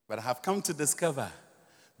 But I have come to discover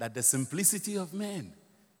that the simplicity of men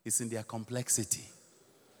is in their complexity.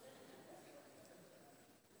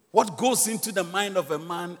 What goes into the mind of a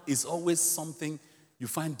man is always something you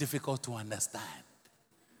find difficult to understand.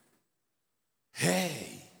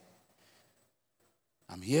 Hey,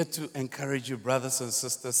 I'm here to encourage you, brothers and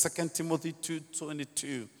sisters. 2 Timothy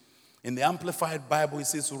 2:22. In the Amplified Bible, it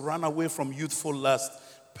says, run away from youthful lust.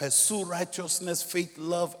 Pursue righteousness, faith,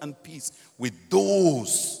 love, and peace with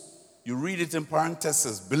those, you read it in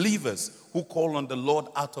parentheses, believers who call on the Lord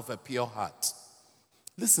out of a pure heart.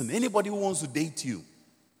 Listen, anybody who wants to date you,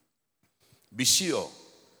 be sure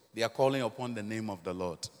they are calling upon the name of the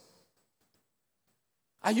Lord.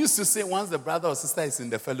 I used to say once the brother or sister is in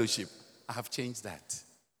the fellowship, I have changed that.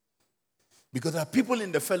 Because there are people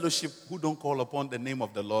in the fellowship who don't call upon the name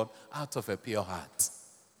of the Lord out of a pure heart.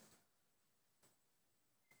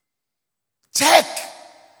 Check.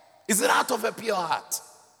 Is it out of a pure heart?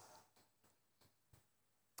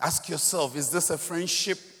 Ask yourself, is this a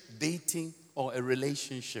friendship, dating, or a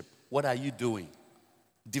relationship? What are you doing?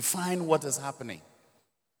 Define what is happening.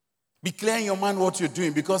 Be clear in your mind what you're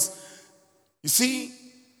doing, because you see,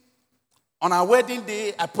 on our wedding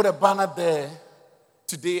day, I put a banner there.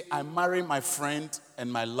 Today, I marry my friend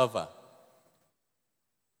and my lover.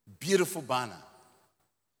 Beautiful banner.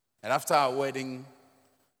 And after our wedding,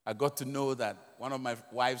 I got to know that one of my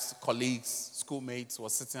wife's colleagues, schoolmates,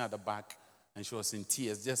 was sitting at the back, and she was in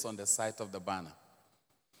tears just on the sight of the banner.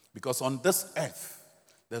 Because on this earth,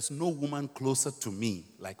 there's no woman closer to me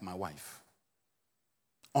like my wife.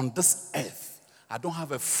 On this earth, I don't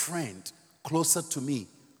have a friend closer to me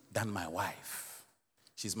than my wife.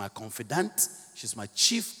 She's my confidant. She's my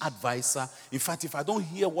chief advisor. In fact, if I don't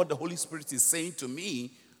hear what the Holy Spirit is saying to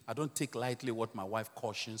me, I don't take lightly what my wife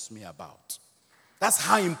cautions me about. That's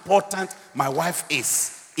how important my wife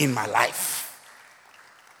is in my life.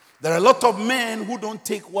 There are a lot of men who don't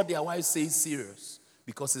take what their wife says serious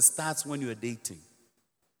because it starts when you're dating.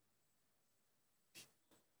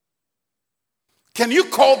 Can you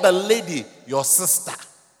call the lady your sister?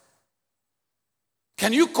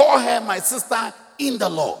 Can you call her my sister in the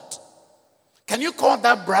Lord? Can you call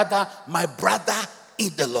that brother my brother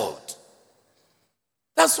in the Lord?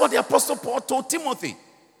 That's what the Apostle Paul told Timothy.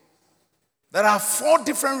 There are 4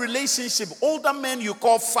 different relationships. Older men you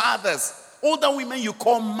call fathers. Older women you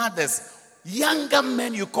call mothers. Younger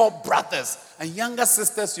men you call brothers. And younger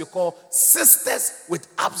sisters you call sisters with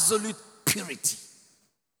absolute purity.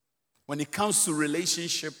 When it comes to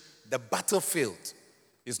relationship, the battlefield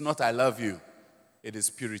is not I love you. It is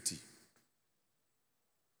purity.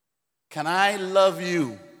 Can I love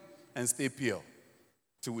you and stay pure?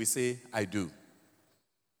 Till we say, I do.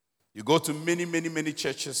 You go to many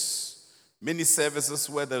churches, many services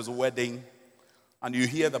where there's a wedding, and you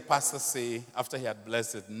hear the pastor say, after he had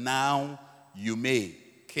blessed it, now you may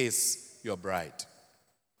kiss your bride.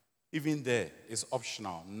 Even there, it's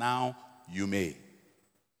optional. Now you may.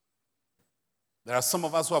 There are some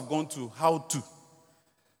of us who have gone to how to.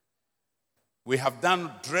 We have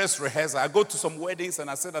done dress rehearsal. I go to some weddings and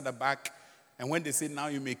I sit at the back, and when they say, now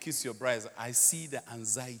you may kiss your bride, I see the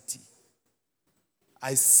anxiety.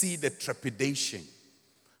 I see the trepidation.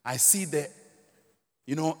 I see the,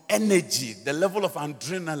 energy, the level of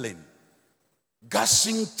adrenaline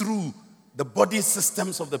gushing through the body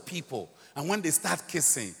systems of the people. And when they start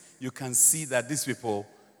kissing, you can see that these people,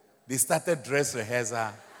 they started dress rehearsal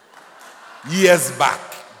years back.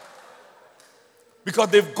 Because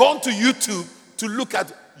they've gone to YouTube to look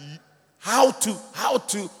at how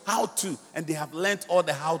to, and they have learned all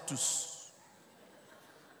the how-tos.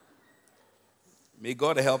 May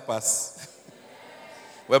God help us.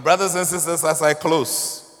 Well, brothers and sisters, as I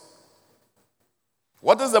close,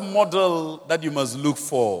 what is the model that you must look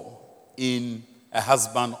for in a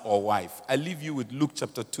husband or wife? I leave you with Luke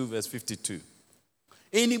chapter 2, verse 52.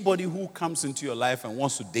 Anybody who comes into your life and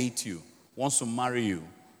wants to date you, wants to marry you,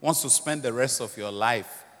 wants to spend the rest of your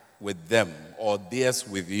life with them or theirs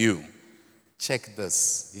with you, check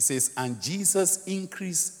this. He says, and Jesus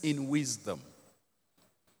increased in wisdom.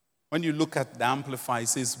 When you look at the Amplified, it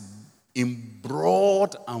says, in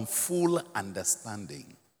broad and full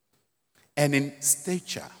understanding, and in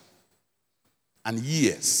stature, and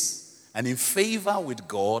years, and in favor with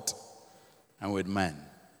God and with man.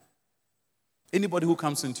 Anybody who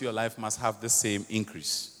comes into your life must have the same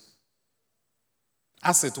increase.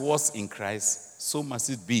 As it was in Christ, so must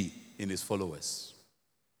it be in his followers.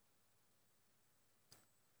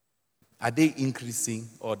 Are they increasing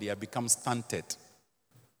or they have become stunted?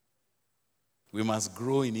 We must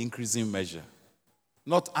grow in increasing measure.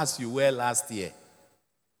 Not as you were last year.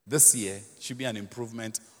 This year should be an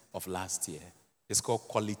improvement of last year. It's called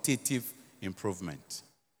qualitative improvement.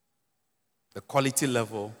 The quality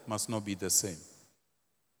level must not be the same.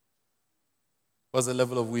 What's the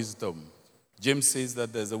level of wisdom? James says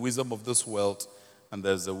that there's a wisdom of this world and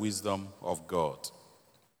there's a wisdom of God.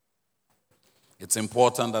 It's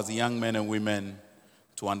important as young men and women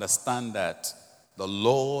to understand that the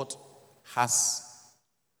Lord has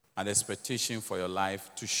an expectation for your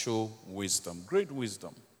life to show wisdom, great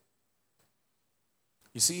wisdom.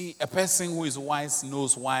 You see, a person who is wise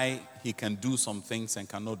knows why he can do some things and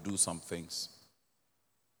cannot do some things.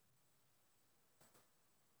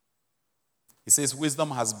 He says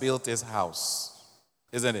wisdom has built his house,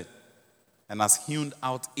 isn't it? And has hewn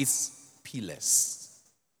out its pillars.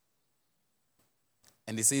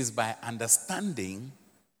 And he says by understanding,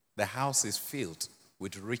 the house is filled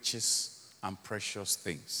with riches and precious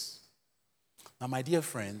things. Now, my dear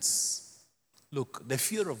friends, look, the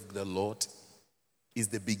fear of the Lord is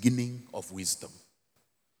the beginning of wisdom.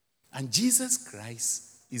 And Jesus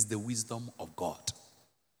Christ is the wisdom of God.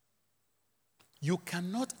 You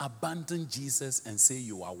cannot abandon Jesus and say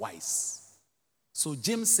you are wise. So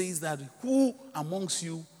James says that who amongst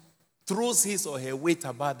you throws his or her weight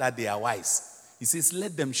about that they are wise? He says,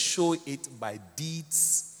 let them show it by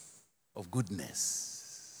deeds of goodness.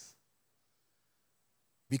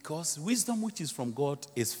 Because wisdom which is from God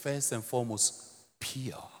is first and foremost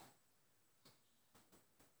pure.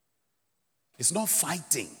 It's not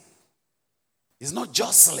fighting. It's not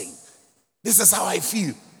jostling. This is how I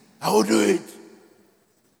feel. I will do it.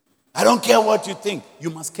 I don't care what you think.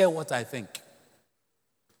 You must care what I think.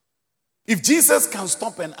 If Jesus can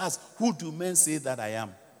stop and ask, who do men say that I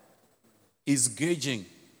am? He's gauging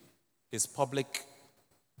his public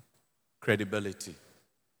credibility.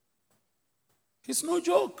 It's no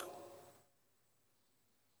joke.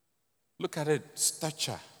 Look at it,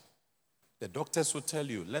 stature. The doctors will tell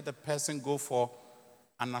you, let the person go for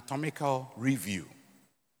anatomical review.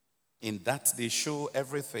 In that, they show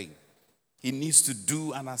everything. He needs to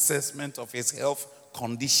do an assessment of his health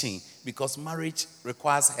condition because marriage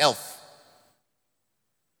requires health.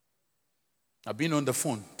 I've been on the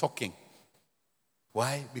phone talking.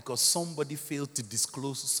 Why? Because somebody failed to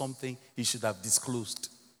disclose something he should have disclosed.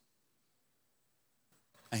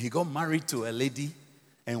 And he got married to a lady,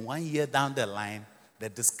 and 1 year down the line, the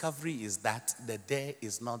discovery is that the there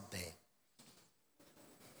is not there.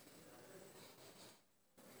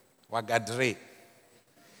 Wagadre.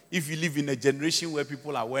 If you live in a generation where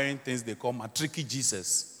people are wearing things they call matriki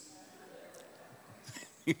Jesus,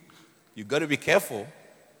 you got to be careful.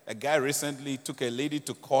 A guy recently took a lady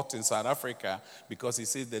to court in South Africa because he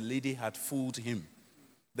said the lady had fooled him.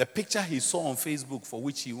 The picture he saw on Facebook for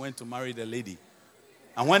which he went to marry the lady.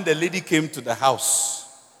 And when the lady came to the house,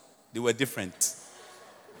 they were different.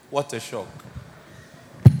 What a shock.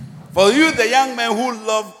 For you, the young men who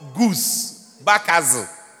love goose, bakazu.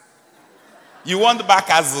 You want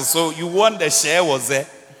bakazu, so you want the share was there.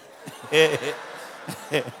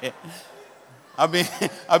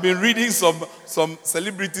 I've been reading some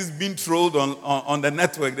celebrities being trolled on the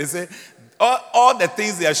network. They say all the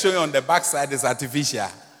things they are showing on the backside is artificial.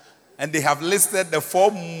 And they have listed the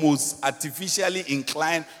 4 most artificially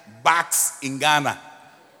inclined backs in Ghana.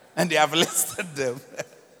 And they have listed them.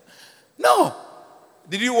 No.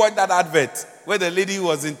 Did you watch that advert where the lady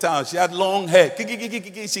was in town? She had long hair.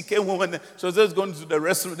 She came home and she was just going to the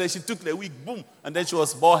restroom. Then she took the wig, boom, and then she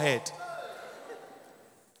was bald head.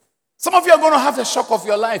 Some of you are going to have the shock of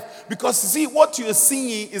your life because, see, what you're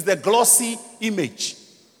seeing is the glossy image.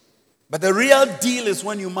 But the real deal is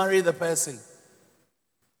when you marry the person.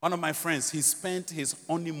 One of my friends, he spent his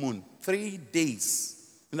honeymoon 3 days,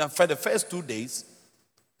 for the first 2 days,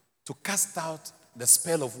 to cast out the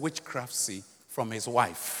spell of witchcraft from his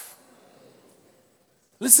wife.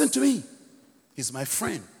 Listen to me. He's my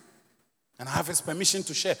friend. And I have his permission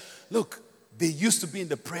to share. Look, they used to be in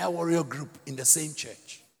the prayer warrior group in the same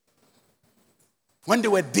church. When they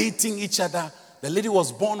were dating each other, the lady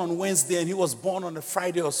was born on Wednesday and he was born on a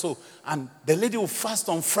Friday or so. And the lady will fast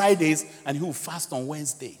on Fridays and he will fast on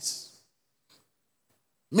Wednesdays.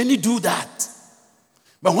 Many do that.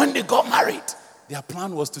 But when they got married, their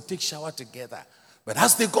plan was to take shower together. But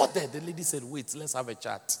as they got there, the lady said, wait, let's have a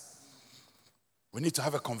chat. We need to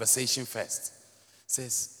have a conversation first.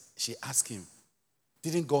 She asked him,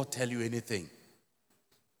 didn't God tell you anything?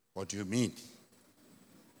 What do you mean?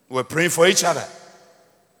 We're praying for each other.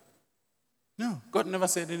 No, God never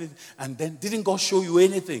said anything. And then, didn't God show you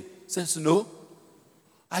anything? Says, no.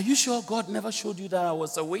 Are you sure God never showed you that I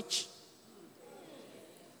was a witch?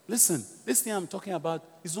 Listen, this thing I'm talking about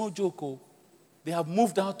is no joke. They have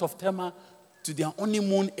moved out of Tema to their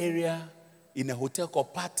honeymoon area in a hotel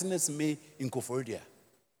called Partners May in Koforidua.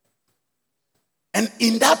 And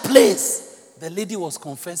in that place, the lady was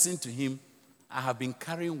confessing to him, I have been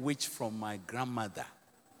carrying witch from my grandmother.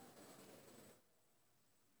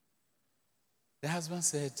 The husband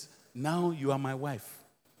said, now you are my wife.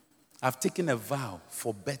 I've taken a vow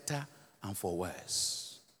for better and for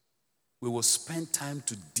worse. We will spend time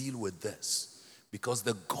to deal with this because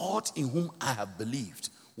the God in whom I have believed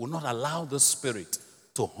will not allow the spirit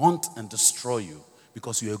to haunt and destroy you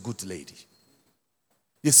because you're a good lady.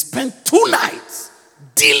 He spent 2 nights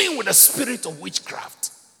dealing with the spirit of witchcraft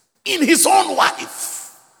in his own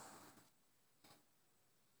wife.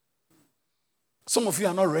 Some of you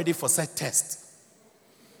are not ready for such test.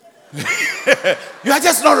 You are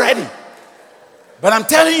just not ready. But I'm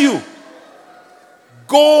telling you,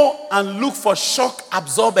 go and look for shock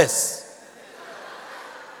absorbers.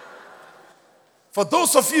 For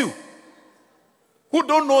those of you who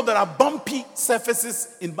don't know there are bumpy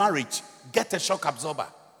surfaces in marriage, get a shock absorber.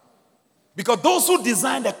 Because those who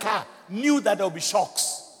designed the car knew that there will be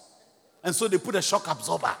shocks. And so they put a shock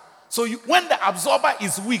absorber. So when the absorber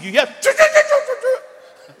is weak, you hear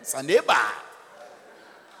it's a neighbor.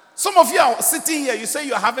 Some of you are sitting here, you say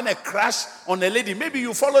you're having a crash on a lady. Maybe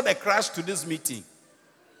you followed a crash to this meeting.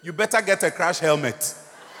 You better get a crash helmet.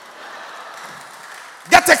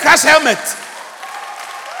 Get a crash helmet.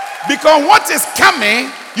 Because what is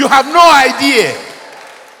coming, you have no idea.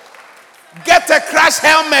 Get a crash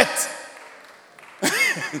helmet.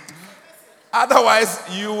 Otherwise,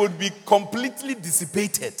 you would be completely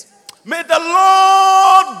dissipated. May the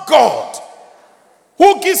Lord God,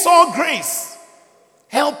 who gives all grace,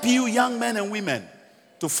 help you, young men and women,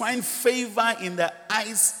 to find favor in the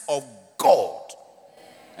eyes of God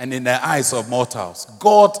and in the eyes of mortals.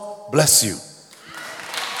 God bless you.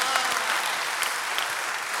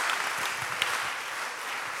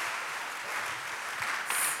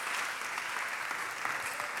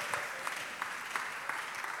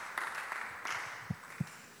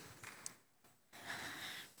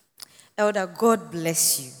 Elder, God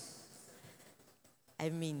bless you. I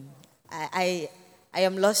mean, I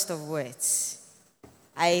am lost of words.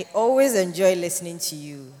 I always enjoy listening to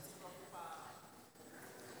you.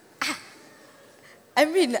 I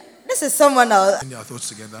mean, this is someone else. Our thoughts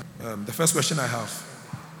together. The first question I have,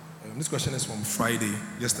 this question is from Friday,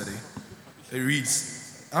 yesterday. It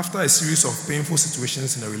reads, after a series of painful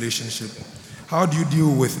situations in a relationship, how do you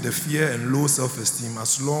deal with the fear and low self-esteem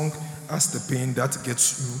as long as the pain that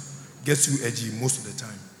gets you edgy most of the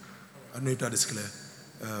time? I don't know if that is clear.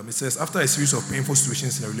 It says, after a series of painful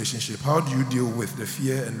situations in a relationship, how do you deal with the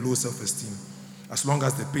fear and low self-esteem as long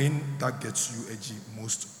as the pain that gets you edgy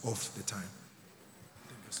most of the time?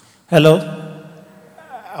 Hello?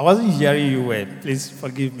 I wasn't hearing you well. Please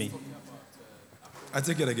forgive me. I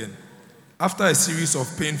take it again. After a series of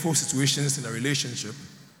painful situations in a relationship,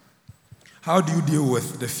 how do you deal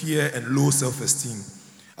with the fear and low self-esteem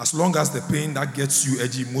as long as the pain that gets you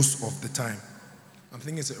edgy most of the time? I'm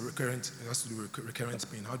thinking it's a recurrent, it has to do with recurrent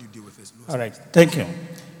pain. How do you deal with this? All right, thank you.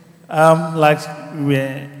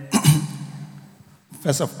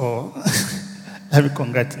 First of all, let me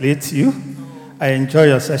congratulate you. I enjoy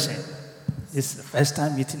your session. This is the first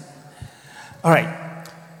time meeting. All right.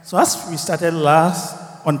 So as we started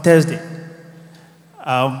on Thursday,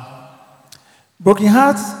 broken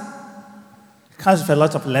heart comes with a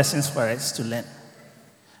lot of lessons for us to learn.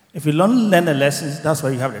 If you don't learn the lessons, that's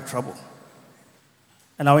where you have the trouble.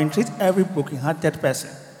 And I will entreat every broken-hearted person.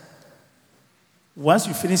 Once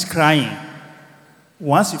you finish crying,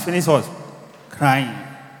 crying,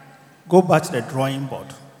 go back to the drawing board.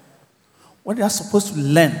 What you are supposed to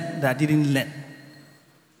learn that I didn't learn.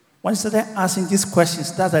 Once you start asking these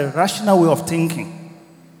questions, that's a rational way of thinking.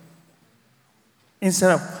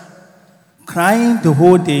 Instead of crying the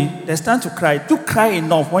whole day, there's time to cry. Do cry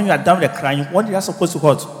enough. When you are done with the crying, what you are supposed to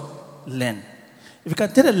learn. If you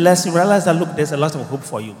can take a lesson, realize that, look, there's a lot of hope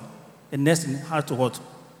for you. The next thing, how to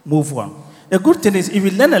move on. The good thing is, if you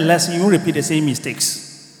learn a lesson, you won't repeat the same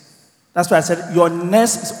mistakes. That's why I said, your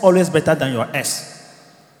next is always better than your S.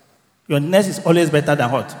 Your next is always better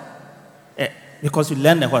than what? Because you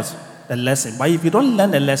learn the lesson. But if you don't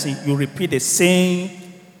learn the lesson, you repeat the same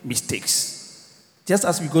mistakes. Just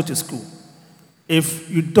as we go to school.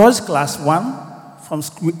 If you dodge class 1 from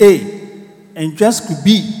school A and just school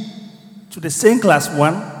B to the same class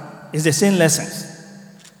 1, it's the same lessons.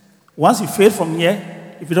 Once you fail from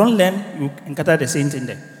here, if you don't learn, you encounter the same thing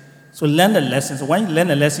there. So learn the lessons. When you learn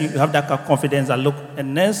the lesson, you have that confidence that, look, the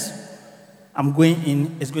next I'm going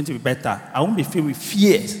in is going to be better. I won't be filled with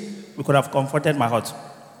fears. We could have confronted my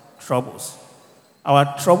troubles.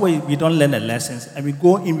 Our trouble is we don't learn the lessons, and we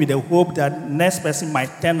go in with the hope that next person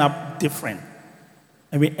might turn up different.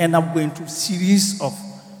 And we end up going through series of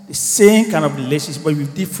the same kind of relationship, but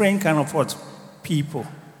with different kind of people.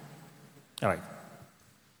 All right.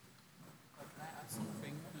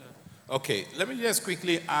 Okay, let me just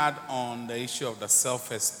quickly add on the issue of the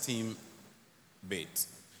self-esteem bit.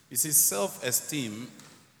 You see, self-esteem,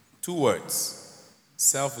 2 words.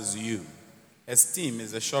 Self is you. Esteem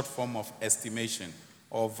is a short form of estimation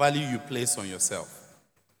or value you place on yourself.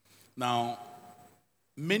 Now,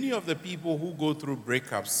 many of the people who go through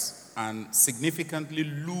breakups and significantly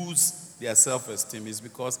lose their self-esteem is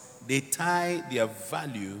because they tie their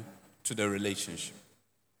value to the relationship.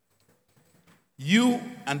 You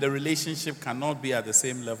and the relationship cannot be at the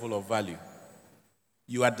same level of value.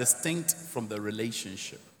 You are distinct from the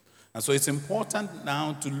relationship. And so it's important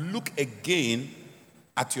now to look again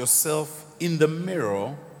at yourself in the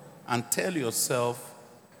mirror and tell yourself,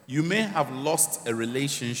 you may have lost a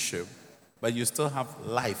relationship, but you still have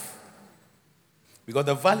life. Because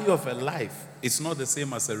the value of a life is not the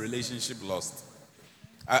same as a relationship lost.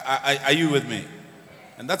 Are you with me?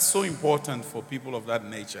 And that's so important for people of that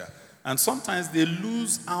nature. And sometimes they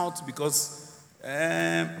lose out because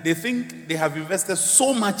they think they have invested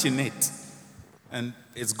so much in it, and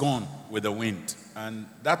it's gone with the wind. And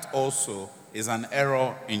that also is an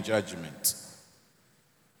error in judgment.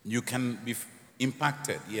 You can be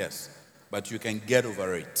impacted, yes, but you can get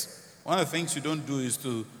over it. One of the things you don't do is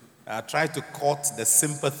to try to court the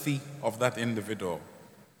sympathy of that individual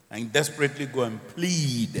and desperately go and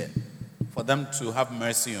plead for them to have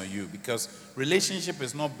mercy on you, because relationship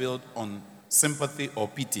is not built on sympathy or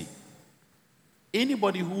pity.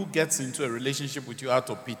 Anybody who gets into a relationship with you out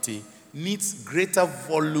of pity needs greater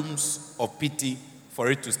volumes of pity for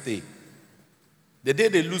it to stay. The day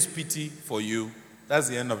they lose pity for you, that's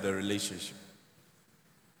the end of the relationship.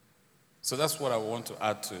 So that's what I want to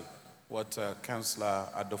add to what Councillor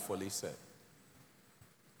Adofoli said.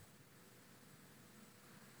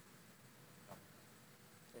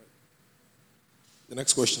 The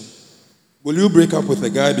next question. Will you break up with a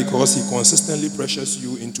guy because he consistently pressures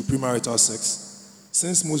you into premarital sex?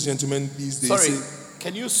 Since most gentlemen these days Sorry, say...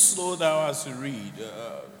 can you slow down as you read?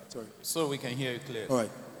 Sorry. So we can hear you clearly. All right.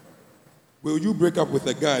 Will you break up with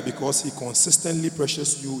a guy because he consistently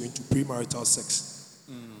pressures you into premarital sex?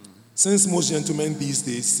 Since most gentlemen these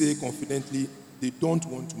days say confidently they don't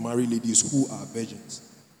want to marry ladies who are virgins.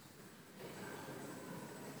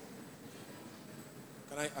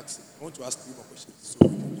 Can I ask? I want to ask 3 more questions. So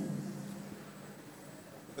we can do.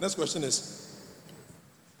 The next question is,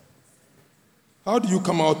 how do you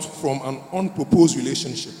come out from an unproposed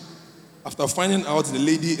relationship after finding out the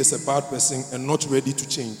lady is a bad person and not ready to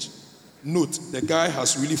change? Note, the guy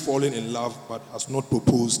has really fallen in love but has not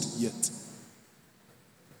proposed yet.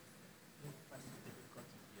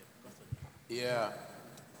 Yeah.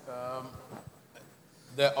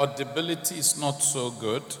 The audibility is not so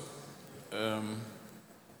good.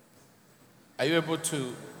 Are you able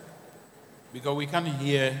to, because we can't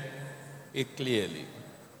hear it clearly.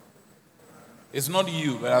 It's not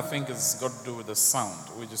you, but I think it's got to do with the sound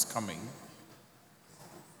which is coming.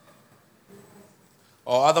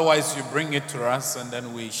 Or otherwise you bring it to us and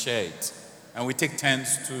then we share it. And we take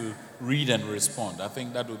turns to read and respond. I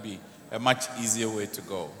think that would be a much easier way to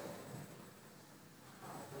go.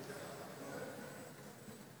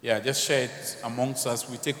 Yeah, just share it amongst us.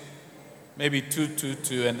 We take maybe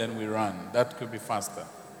 2, and then we run. That could be faster.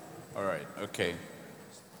 All right, okay.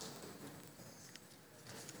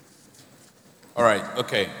 All right,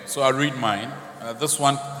 okay. So I'll read mine. This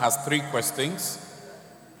one has 3 questions.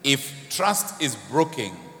 If trust is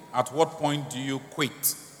broken, at what point do you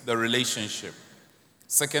quit the relationship?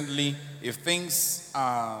 Secondly, if things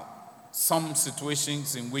are some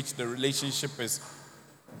situations in which the relationship is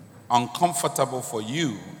uncomfortable for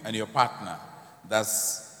you and your partner,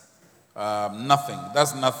 that's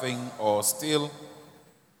nothing or still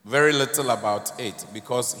very little about it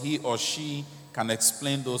because he or she can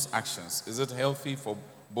explain those actions. Is it healthy for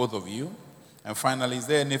both of you? And finally, is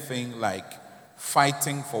there anything like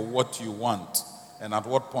fighting for what you want? And at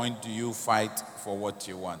what point do you fight for what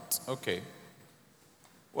you want? Okay.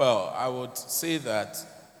 Well, I would say that,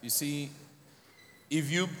 you see, if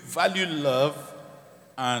you value love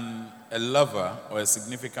and a lover or a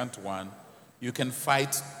significant one, you can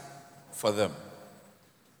fight for them.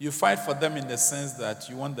 You fight for them in the sense that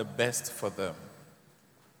you want the best for them.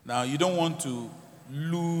 Now, you don't want to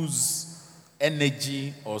lose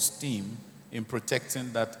energy or steam in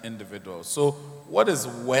protecting that individual. So what is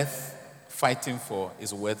worth fighting for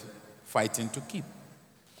is worth fighting to keep.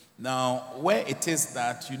 Now, where it is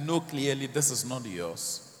that you know clearly this is not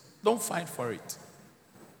yours, don't fight for it.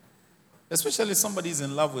 Especially if somebody is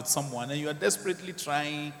in love with someone and you are desperately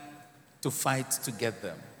trying to fight to get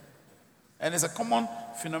them. And it's a common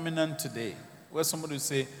phenomenon today where somebody will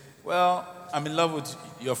say, well, I'm in love with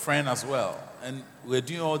your friend as well. And we're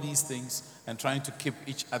doing all these things and trying to keep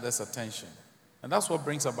each other's attention. And that's what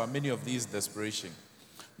brings about many of these desperation.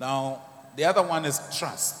 Now, the other one is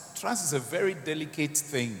trust. Trust is a very delicate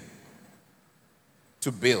thing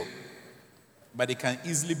to build, but it can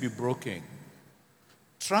easily be broken.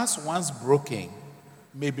 Trust, once broken,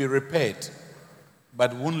 may be repaired,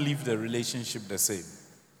 but won't leave the relationship the same.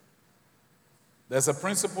 There's a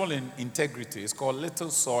principle in integrity. It's called little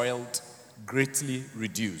soiled, greatly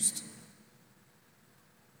reduced.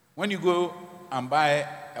 When you go and buy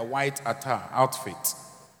a white attire outfit,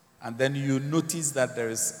 and then you notice that there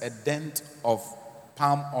is a dent of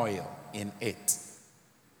palm oil in it,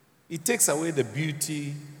 it takes away the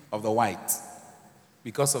beauty of the white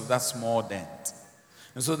because of that small dent.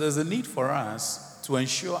 And so there's a need for us to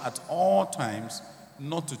ensure at all times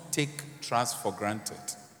not to take trust for granted.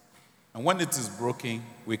 And when it is broken,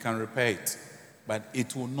 we can repair it, but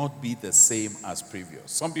it will not be the same as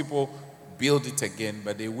previous. Some people build it again,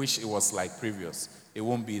 but they wish it was like previous. It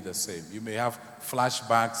won't be the same. You may have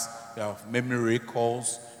flashbacks, you have memory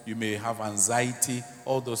recalls, you may have anxiety,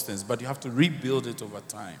 all those things, but you have to rebuild it over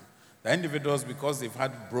time. The individuals, because they've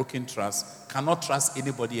had broken trust, cannot trust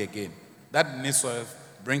anybody again. That in itself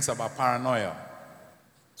brings about paranoia.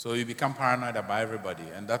 So you become paranoid about everybody,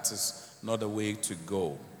 and that is not the way to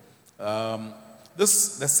go. The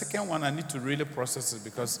second one, I need to really process it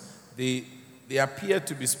because they appear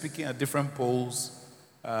to be speaking at different poles,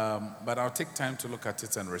 but I'll take time to look at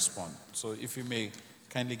it and respond. So if you may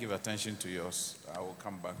kindly give attention to yours, I will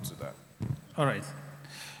come back to that. All right.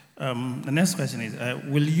 The next question is,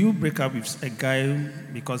 will you break up with a guy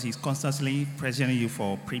because he's constantly pressuring you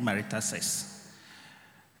for premarital sex?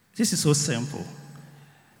 This is so simple.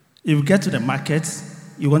 You get to the market,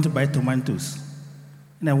 you want to buy tomatoes.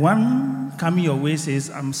 And then one coming your way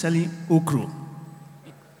says, I'm selling okra.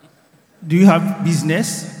 Do you have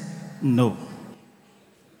business? No.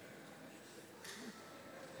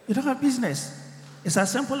 You don't have business. It's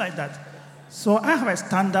as simple like that. So I have a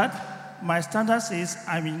standard. My standard says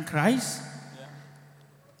I'm in Christ.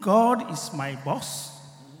 God is my boss.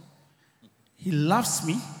 He loves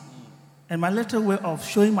me. And my little way of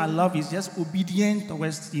showing my love is just obedient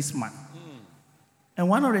towards this man. And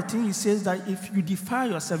one of the things he says that if you defy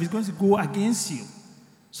yourself, it's going to go against you.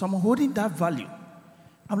 So I'm holding that value.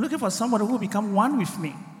 I'm looking for somebody who will become one with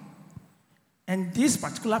me. And this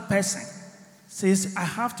particular person says, I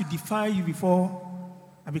have to defy you before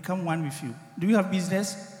I become one with you. Do you have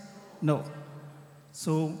business? No.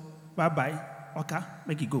 So, bye-bye. Okay,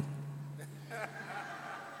 make it go.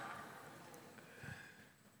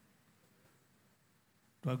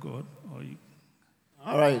 Do I go on? Or you?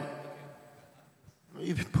 All right.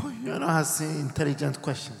 You people, you're not asking intelligent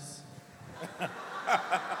questions.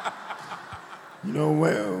 You know,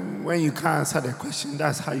 when you can't answer the question,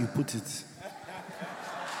 that's how you put it.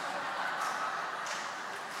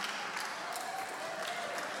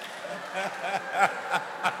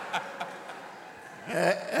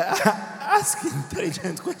 Ask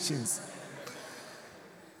intelligent questions.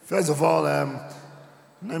 First of all,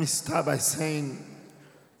 let me start by saying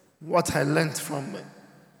what I learned from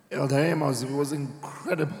Elder Amos was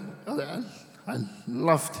incredible. I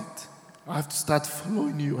loved it. I have to start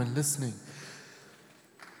following you and listening.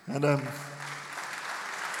 And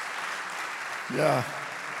yeah,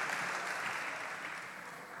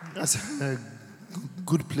 that's a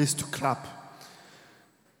good place to clap.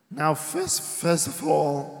 Now, first of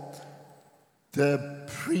all, the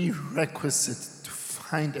prerequisite to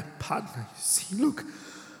find a partner. You see, look,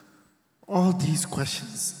 all these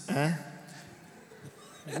questions,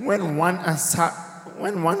 when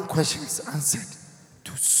one question is answered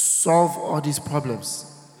to solve all these problems,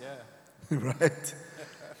 right?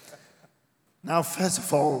 Now, first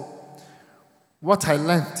of all, what I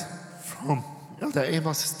learned from Elder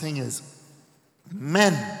Amos' thing is,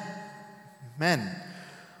 women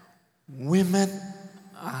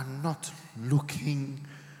are not looking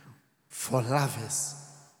for lovers.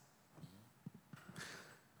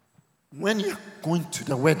 When you're going to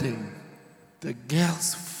the wedding, the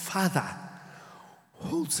girl's father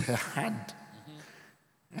holds her hand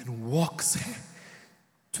and walks her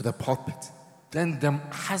to the pulpit. Then the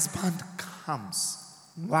husband comes.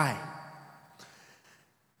 Why?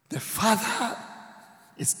 The father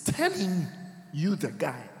is telling you, the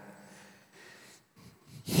guy,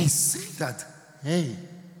 he's saying that, hey,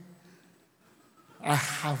 I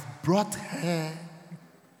have brought her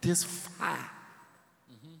this far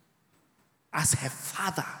as her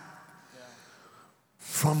father.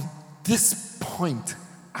 From this point,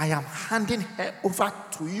 I am handing her over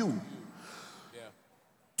to you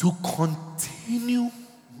to continue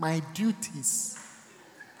my duties.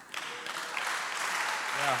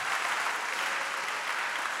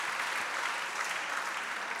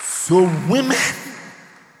 So women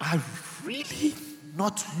are really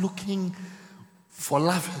not looking for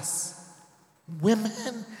lovers.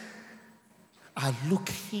 Women are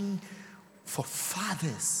looking for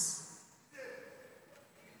fathers.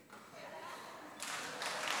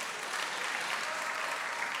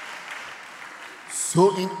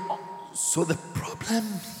 So the problem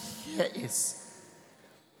here is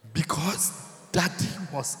because daddy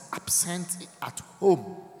was absent at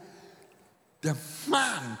home, the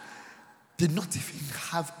man did not even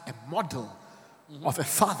have a model of a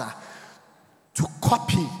father to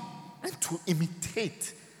copy and to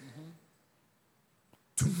imitate,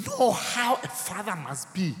 to know how a father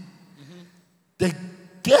must be. The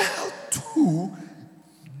girl too,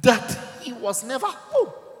 that he was never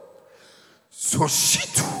home. So she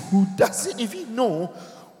too doesn't even know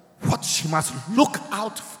what she must look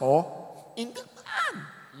out for in the man.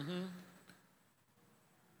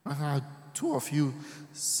 And two of you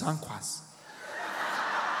Sankwas.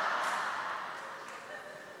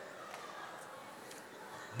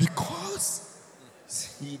 Because,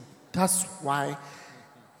 see, that's why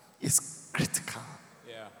it's critical.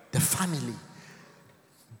 The family.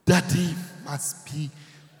 Daddy must be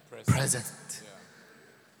present.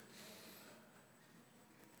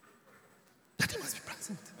 Daddy must be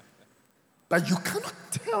present. But you cannot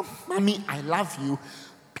tell mommy I love you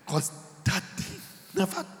because daddy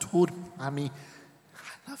never told mommy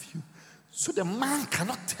I love you. So the man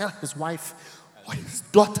cannot tell his wife or his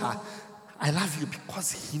daughter I love you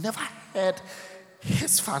because he never heard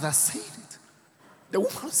his father saying it. The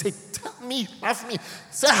woman said, tell me you love me.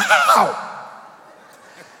 Say, how?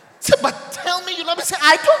 Say, but tell me you love me. Say,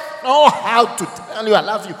 I don't know how to tell you I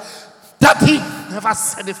love you. Daddy never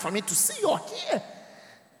said it for me to see or hear.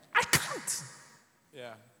 I can't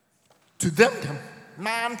To them, the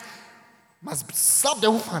man must slap the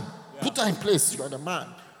woman, put her in place. You are the man.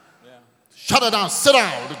 Shut her down, sit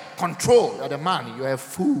down, control. You are the man. You are a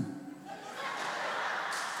fool.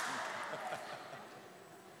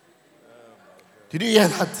 Did you hear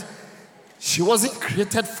that? She wasn't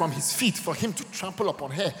created from his feet for him to trample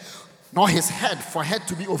upon her, nor his head for her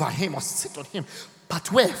to be over him or sit on him,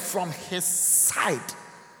 but where? From his side,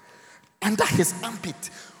 under his armpit,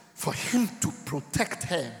 for him to protect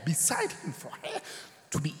her, beside him, for her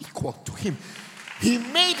to be equal to him. He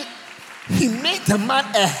made the man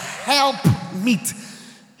a help meet.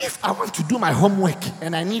 If I want to do my homework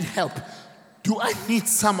and I need help, do I need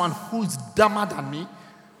someone who's dumber than me?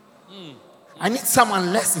 I need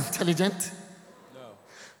someone less intelligent? No.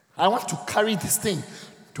 I want to carry this thing.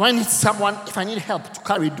 Do I need someone, if I need help to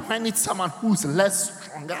carry, do I need someone who's less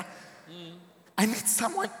stronger? I need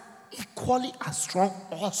someone equally as strong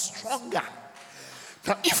or stronger.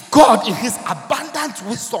 Now, if God, in his abundant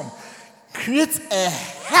wisdom, creates a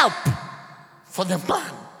help for the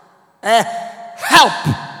man, a help,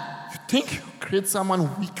 you think he'll create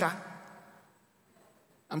someone weaker?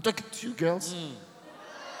 I'm talking to you girls.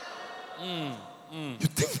 You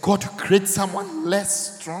think God will create someone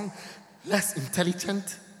less strong, less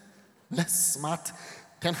intelligent, less smart?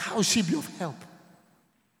 Then how will she be of help?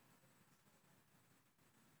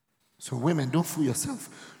 So women, don't fool yourself.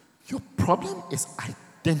 Your problem is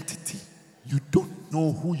identity. You don't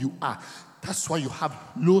know who you are. That's why you have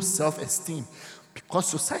low self-esteem. Because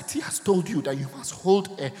society has told you that you must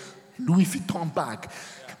hold a Louis Vuitton bag.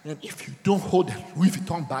 And if you don't hold a Louis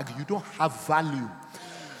Vuitton bag, you don't have value.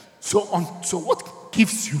 So what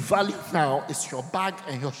gives you value now is your bag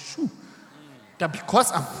and your shoe. That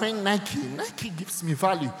because I'm wearing Nike gives me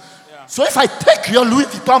value. Yeah. So if I take your Louis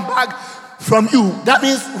Vuitton bag from you, that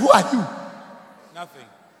means who are you? Nothing.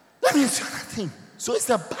 That means you're nothing. So it's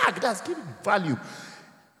the bag that's giving value.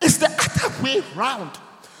 It's the other way round.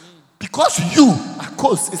 Because you,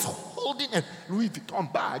 Akos, is holding a Louis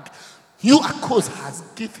Vuitton bag, you, Akos, has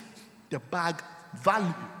given the bag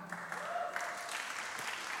value.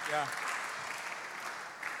 Yeah.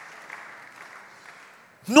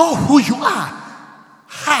 Know who you are.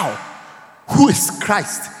 How? Who is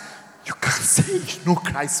Christ? You can't say you know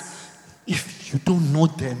Christ if you don't know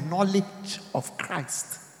the knowledge of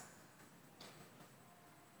Christ.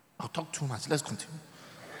 I'll talk too much. Let's continue.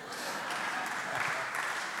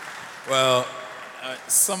 Well,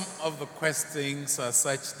 some of the questions are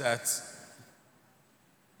such that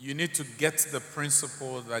you need to get the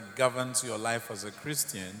principle that governs your life as a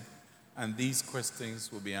Christian, and these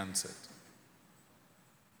questions will be answered.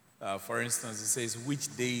 For instance, it says,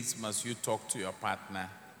 which days must you talk to your partner,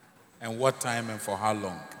 and what time and for how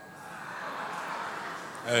long?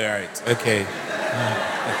 All right, okay.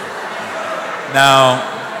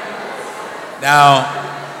 Now,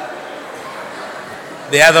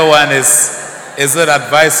 the other one is it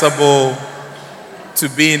advisable to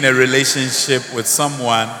be in a relationship with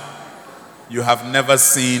someone you have never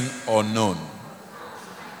seen or known?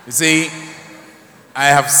 You see, I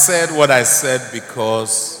have said what I said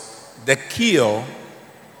because the cure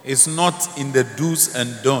is not in the do's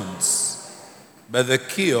and don'ts, but the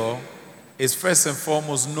cure is first and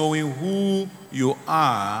foremost knowing who you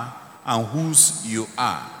are and whose you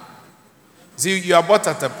are. See, you are bought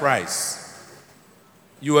at a price.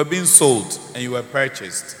 You were being sold and you were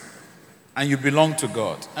purchased. And you belong to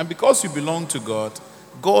God. And because you belong to God,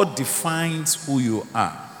 God defines who you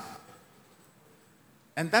are.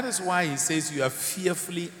 And that is why he says you are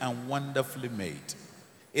fearfully and wonderfully made.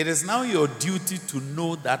 It is now your duty to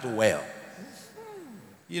know that well.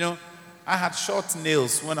 You know, I had short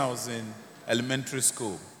nails when I was in elementary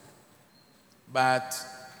school. But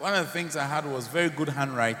one of the things I had was very good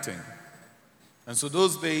handwriting. And so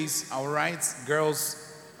those days, I would write girls'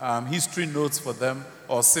 history notes for them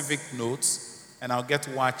or civic notes, and I'll get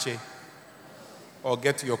Wache or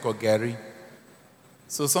get Yokogeri.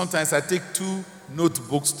 So sometimes I take 2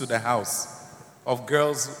 notebooks to the house of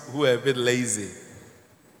girls who are a bit lazy,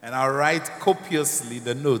 and I'll write copiously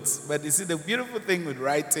the notes. But you see, the beautiful thing with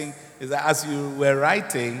writing is that as you were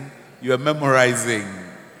writing, you are memorizing.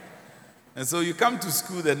 And so you come to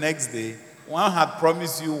school the next day, one had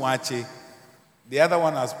promised you Wache, the other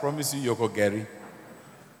one has promised you Yokogeri.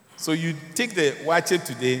 So you take the Wache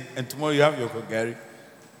today, and tomorrow you have Yokogeri.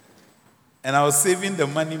 And I was saving the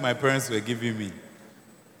money my parents were giving me.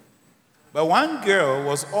 But one girl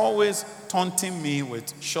was always taunting me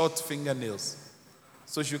with short fingernails.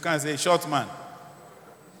 So she can't say, short man.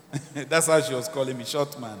 That's how she was calling me,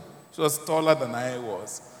 short man. She was taller than I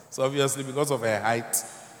was. So obviously because of her height.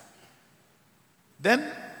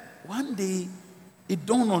 Then one day, it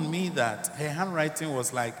dawned on me that her handwriting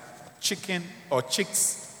was like chicken or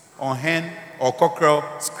chicks or hen or cockerel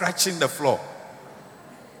scratching the floor.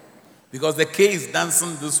 Because the K is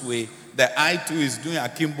dancing this way, the I too is doing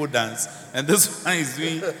akimbo dance, and this one is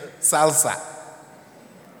doing salsa.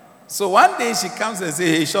 So one day she comes and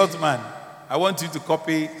says, hey, short man, I want you to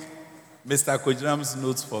copy Mr. Akojam's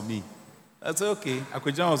notes for me. I said, okay.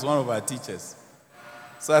 Akojam was one of our teachers.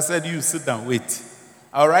 So I said, you sit down, wait.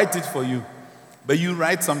 I'll write it for you. But you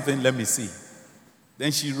write something, let me see.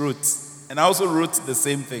 Then she wrote. And I also wrote the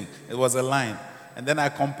same thing. It was a line. And then I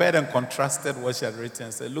compared and contrasted what she had written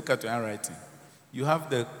and said, look at your handwriting. You have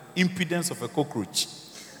the impudence of a cockroach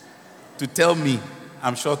to tell me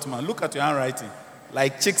I'm short man. Look at your handwriting.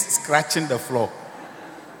 Like chicks scratching the floor.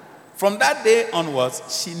 From that day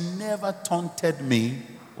onwards, she never taunted me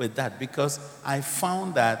with that because I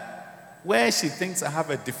found that where she thinks I have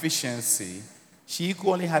a deficiency, she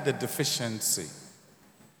equally had a deficiency.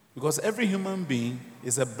 Because every human being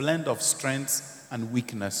is a blend of strengths and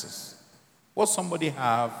weaknesses. What somebody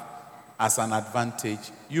have as an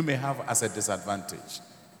advantage, you may have as a disadvantage.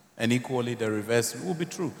 And equally, the reverse will be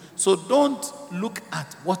true. So don't look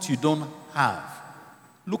at what you don't have.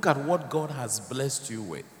 Look at what God has blessed you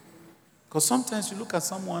with. Because sometimes you look at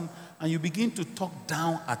someone and you begin to talk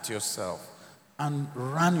down at yourself and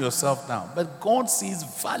run yourself down. But God sees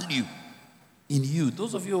value in you.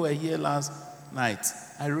 Those of you who were here last night,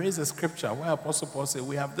 I raised a scripture where Apostle Paul said,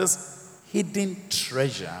 we have this hidden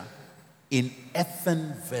treasure in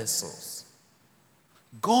earthen vessels.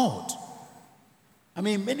 God. I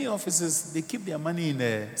mean, many offices, they keep their money in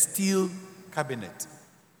a steel cabinet,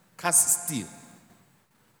 cast steel.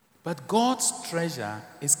 But God's treasure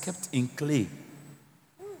is kept in clay.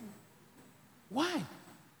 Why?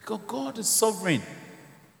 Because God is sovereign.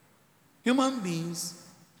 Human beings,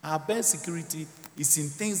 our best security is in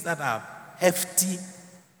things that are hefty,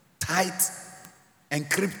 tight,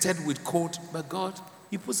 encrypted with code. But God,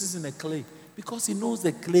 He puts it in a clay because He knows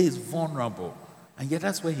the clay is vulnerable. And yet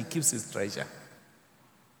that's where He keeps His treasure.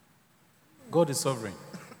 God is sovereign.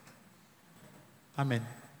 Amen.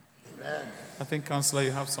 Amen. I think, Counselor,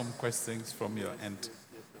 you have some questions from your end.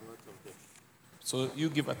 So you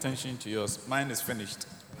give attention to yours. Mine is finished.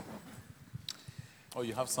 Oh,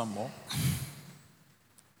 you have some more?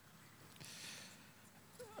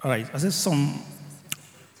 All right. I said some.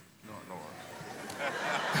 No.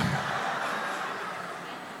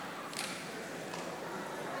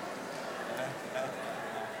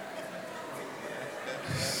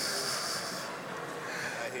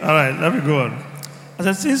 All right, let me go on. As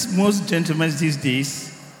I say, most gentlemen these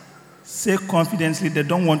days say confidently they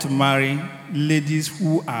don't want to marry ladies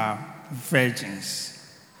who are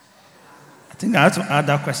virgins. I think I have to add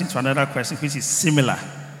that question to another question which is similar.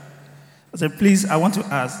 I said, please, I want to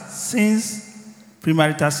ask, since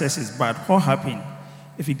premarital sex is bad, what happens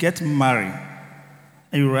if you get married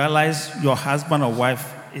and you realize your husband or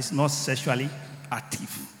wife is not sexually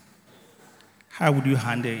active? How would you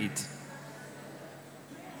handle it?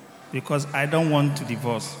 Because I don't want to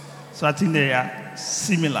divorce. So I think they are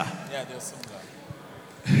similar. Yeah, they're similar.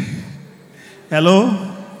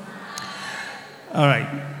 Hello? All right.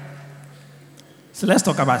 So let's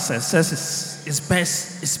talk about sex. Sex is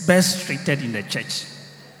best treated in the church.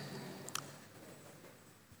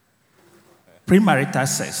 Premarital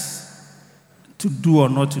sex, to do or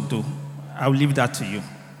not to do, I'll leave that to you.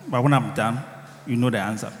 But when I'm done, you know the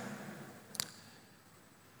answer.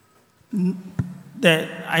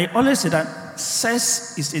 I always say that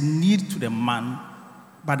sex is a need to the man,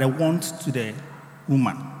 but a want to the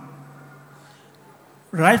woman.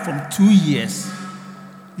 Right from 2 years,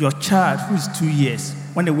 your child who is 2 years,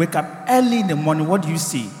 when they wake up early in the morning, what do you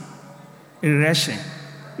see? Erection.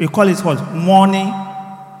 We call it what? Morning.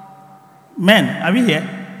 Men, are we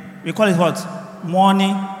here? We call it what?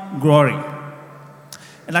 Morning glory.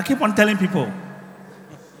 And I keep on telling people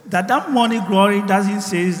that morning glory doesn't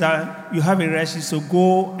say that you have erection, so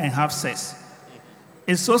go and have sex.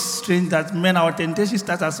 It's so strange that men, our temptation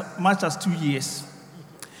starts as much as 2 years.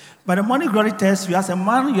 But the morning glory tells you, as a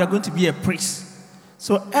man, you are going to be a priest.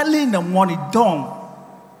 So early in the morning, dawn,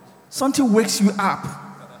 something wakes you up.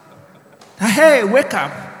 Hey, wake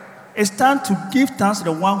up. It's time to give thanks to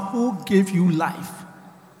the one who gave you life.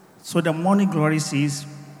 So the morning glory says,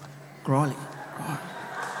 glory.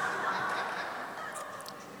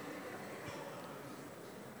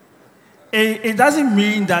 It doesn't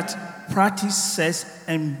mean that practice sex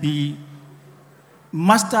and be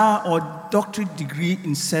master or doctorate degree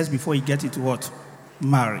in sex before you get into what?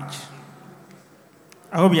 Marriage.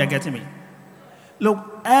 I hope you are getting me. Look,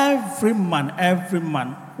 every man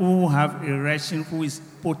who have a relation who is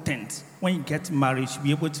potent, when you get married, you should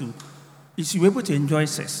be able to enjoy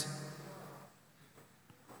sex.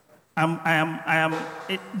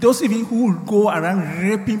 Those even who go around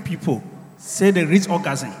raping people say they reach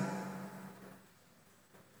orgasm.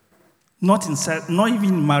 Not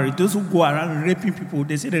even married. Those who go around raping people,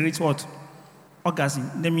 they say they reach what?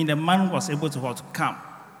 Orgasm. They mean the man was able to what? Come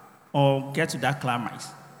or get to that climax.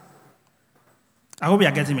 I hope you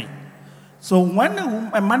are getting me. So when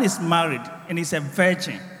a man is married and is a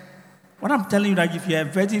virgin, what I'm telling you that if you're a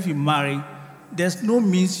virgin, if you marry, there's no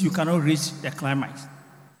means you cannot reach the climax.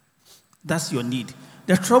 That's your need.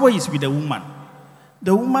 The trouble is with the woman.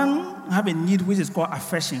 The woman have a need which is called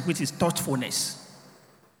affection, which is thoughtfulness.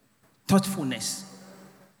 Thoughtfulness.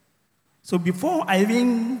 So before I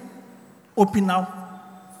even open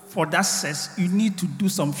up for that sex, you need to do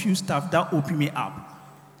some few stuff that open me up.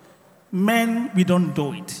 Men, we don't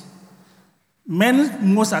do it.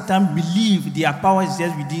 Men, most of the time, believe their power is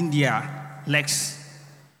just within their legs.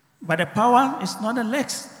 But the power is not the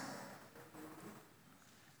legs.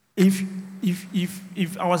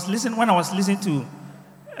 If I was listening, when I was listening to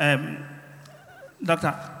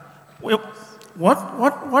Doctor,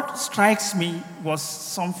 what strikes me was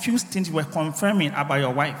some few things you were confirming about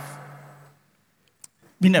your wife.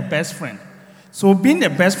 Being a best friend. So being a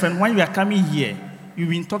best friend, when you are coming here, you've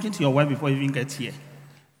been talking to your wife before you even get here.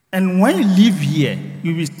 And when you leave here,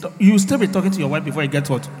 you will still be talking to your wife before you get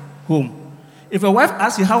home. If your wife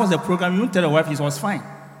asks you how was the program, you tell your wife it was fine.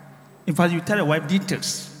 In fact, you tell your wife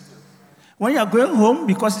details. When you are going home,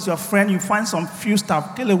 because it's your friend, you find some few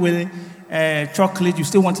stuff, chocolate, you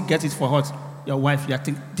still want to get it for what? Your wife. You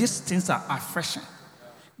think these things are affection.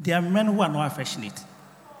 There are men who are not affectionate.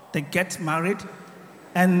 They get married,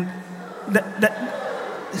 and the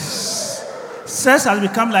sex has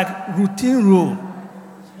become like routine rule.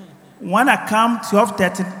 When I come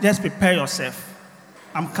 12:30, just prepare yourself.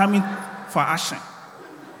 I'm coming for action.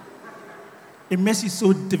 It makes it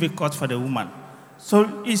so difficult for the woman.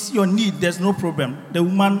 So it's your need, there's no problem. The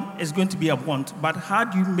woman is going to be a want. But how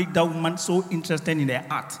do you make that woman so interested in their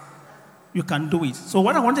art? You can do it. So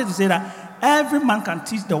what I wanted to say that every man can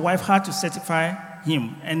teach the wife how to satisfy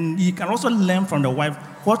him. And he can also learn from the wife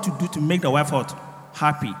what to do to make the wife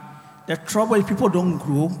happy. The trouble is people don't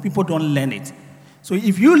grow, people don't learn it. So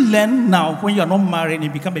if you learn now when you're not married and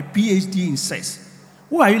you become a PhD in sex,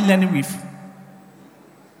 who are you learning with?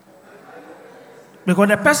 Because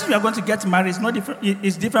the person you are going to get married is not different.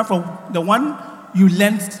 It's different from the one you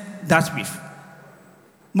learned that with.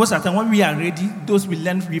 Most of the time, when we are ready, those we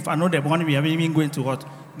learn with are not the one we are even going to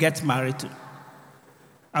get married to.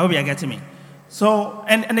 I hope you are getting me. So,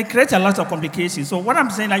 and it creates a lot of complications. So what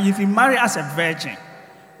I'm saying is, if you marry as a virgin,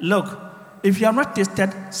 look, if you have not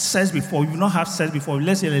tasted sex before, you've not had sex before,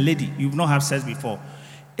 let's say a lady, you've not had sex before.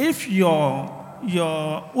 If your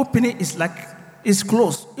opening is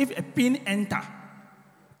closed, if a pin enter,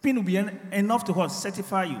 pin will be enough to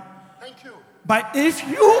certify you. Thank you. But if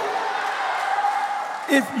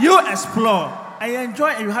you explore and you enjoy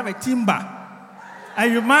and you have a timber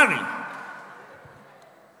and you marry,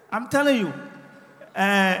 I'm telling you,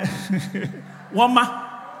 Wama,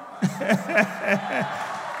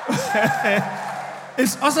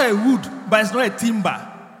 it's also a wood, but it's not a timber.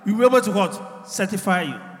 We'll be able to certify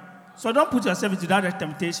you. So don't put yourself into that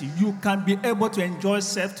temptation. You can be able to enjoy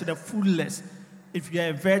self to the fullest. If you're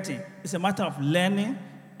a virgin, it's a matter of learning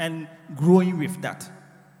and growing with that.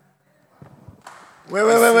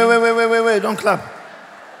 Wait, don't clap.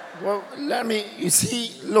 Well, you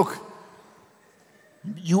see, look,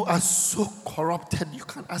 you are so corrupted, you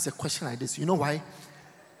can't ask a question like this. You know why?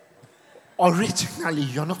 Originally,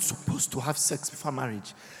 you're not supposed to have sex before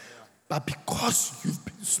marriage. But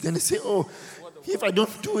because then they say, oh, if I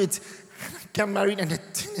don't do it, I get married and the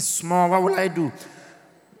thing is small, what will I do?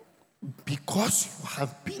 Because you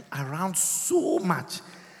have been around so much,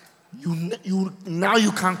 now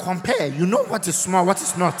you can compare. You know what is small, what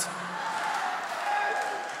is not.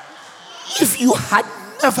 If you had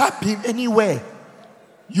never been anywhere,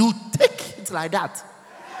 you take it like that.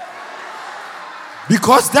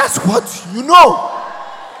 Because that's what you know.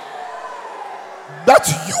 That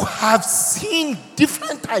you have seen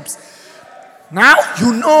different types. Now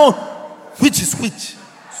you know which is which.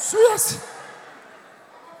 So yes,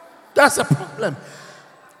 that's a problem.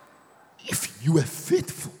 If you were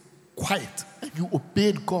faithful, quiet, and you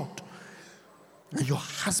obeyed God, and your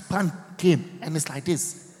husband came and it's like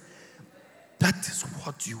this, that is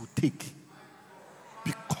what you take.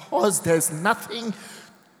 Because there's nothing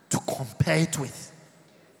to compare it with.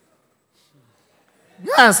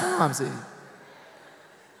 Yes, that's what I'm saying.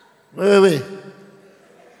 Wait.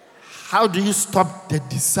 How do you stop the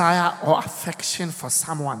desire or affection for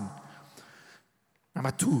someone?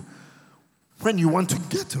 Number 2, when you want to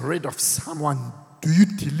get rid of someone, do you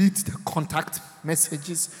delete the contact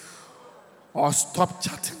messages or stop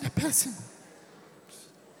chatting the person?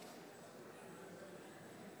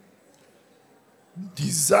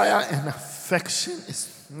 Desire and affection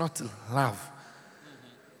is not love.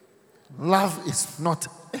 Love is not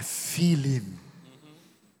a feeling.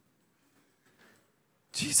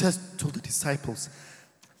 Jesus told the disciples,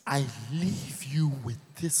 I leave you with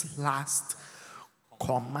this last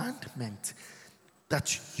commandment,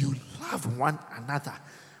 that you love one another.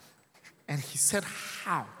 And he said,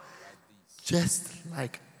 how? Just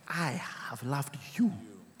like I have loved you.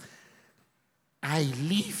 I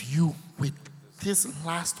leave you with this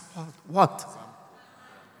last what?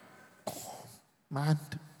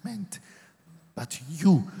 Commandment. But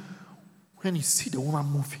you, when you see the woman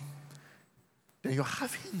moving, then you're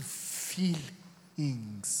having feelings.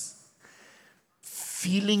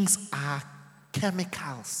 Feelings are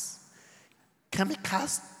chemicals.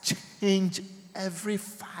 Chemicals change every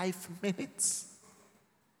 5 minutes.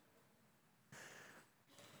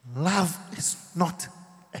 Love is not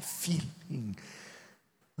a feeling.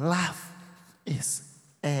 Love is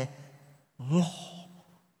a law.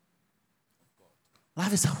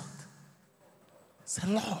 Love is a what? It's a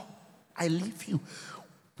law. I leave you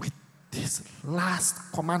with this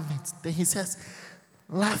last commandment. Then he says,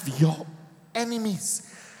 love your enemies.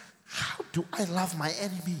 How do I love my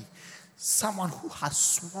enemy? Someone who has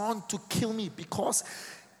sworn to kill me, because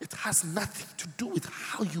it has nothing to do with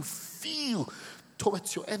how you feel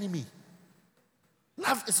towards your enemy.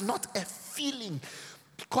 Love is not a feeling.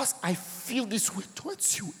 Because I feel this way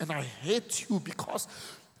towards you and I hate you because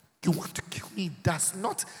you want to kill me does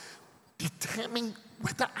not determine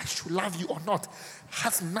whether I should love you or not. It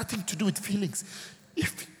has nothing to do with feelings.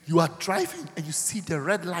 If you are driving and you see the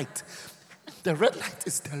red light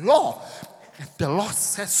is the law, and the law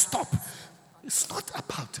says stop. It's not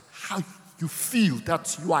about how you feel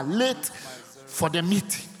that you are late for the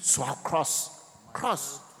meeting, so I'll cross.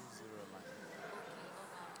 Cross.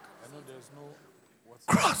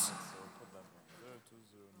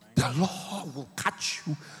 The law will catch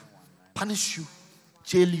you, punish you,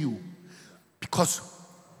 jail you, because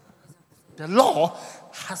the law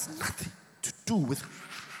has nothing to do with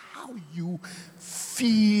how you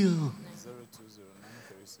feel.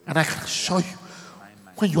 And I can assure you,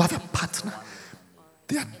 when you have a partner,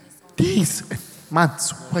 there are days and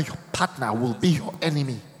months where your partner will be your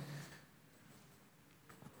enemy.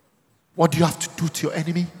 What do you have to do to your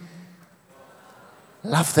enemy?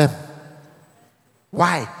 Love them.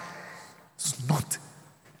 Why? It's not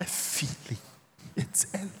a feeling. It's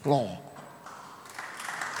a law.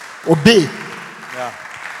 Obey. Yeah.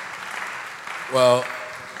 Well,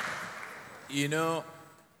 you know,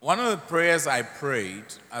 one of the prayers I prayed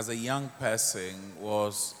as a young person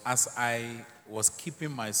was, as I was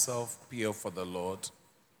keeping myself pure for the Lord,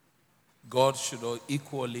 God should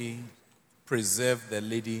equally preserve the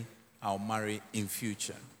lady I'll marry in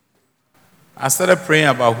future. I started praying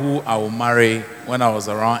about who I will marry when I was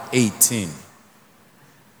around 18.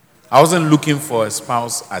 I wasn't looking for a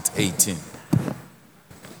spouse at 18.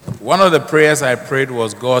 One of the prayers I prayed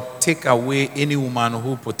was, God, take away any woman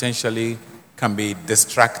who potentially can be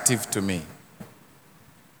destructive to me.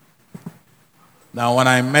 Now, when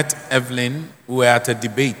I met Evelyn, we were at a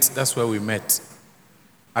debate. That's where we met,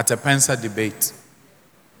 at a Pensa debate.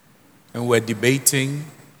 And we were debating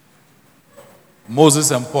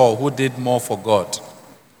Moses and Paul, who did more for God.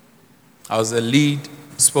 I was the lead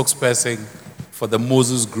spokesperson for the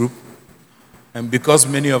Moses group. And because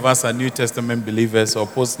many of us are New Testament believers or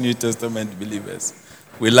post-New Testament believers,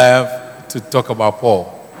 we love to talk about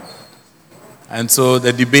Paul. And so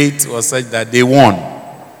the debate was such that they won.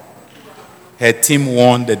 Her team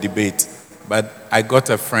won the debate. But I got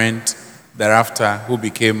a friend thereafter who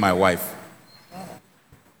became my wife.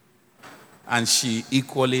 And she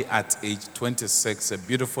equally at age 26, a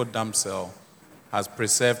beautiful damsel, has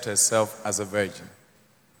preserved herself as a virgin.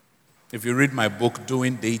 If you read my book,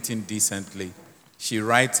 Doing Dating Decently, she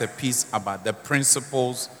writes a piece about the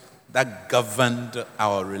principles that governed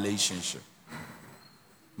our relationship.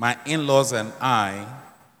 My in-laws and I,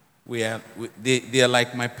 they are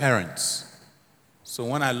like my parents. So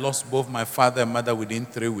when I lost both my father and mother within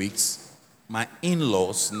 3 weeks, my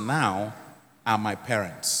in-laws now are my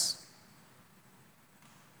parents.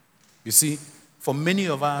 You see, for many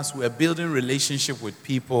of us, we are building relationship with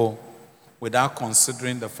people without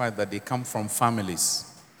considering the fact that they come from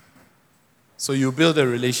families. So you build a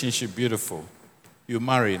relationship, beautiful. You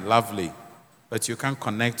marry, lovely. But you can't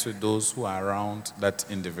connect with those who are around that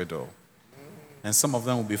individual. And some of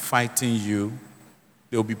them will be fighting you.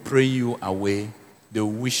 They'll be praying you away. They'll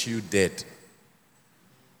wish you dead.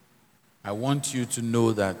 I want you to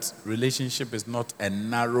know that relationship is not a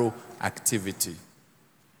narrow activity.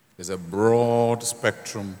 There's a broad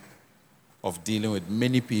spectrum of dealing with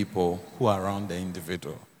many people who are around the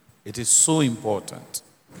individual. It is so important.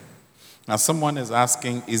 Now, someone is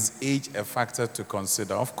asking, is age a factor to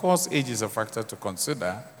consider? Of course, age is a factor to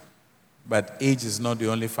consider, but age is not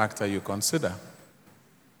the only factor you consider.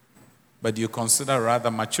 But you consider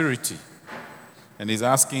rather maturity. And he's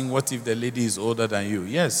asking, what if the lady is older than you?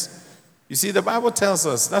 Yes. You see, the Bible tells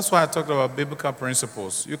us, that's why I talked about biblical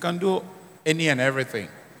principles. You can do any and everything.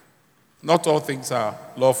 Not all things are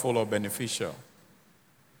lawful or beneficial.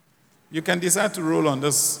 You can decide to roll on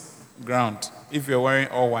this ground if you're wearing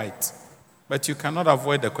all white, but you cannot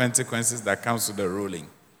avoid the consequences that comes to the rolling.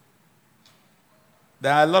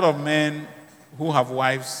 There are a lot of men who have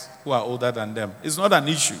wives who are older than them. It's not an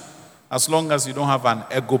issue as long as you don't have an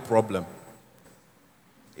ego problem.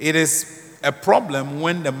 It is a problem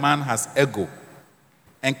when the man has ego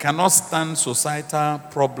and cannot stand societal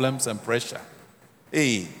problems and pressure.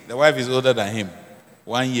 Hey, the wife is older than him.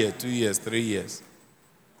 1 year, 2 years, 3 years.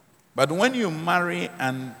 But when you marry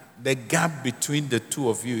and the gap between the two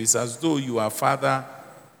of you is as though you are father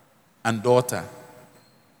and daughter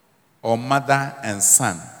or mother and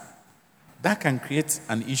son, that can create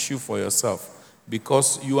an issue for yourself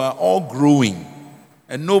because you are all growing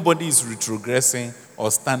and nobody is retrogressing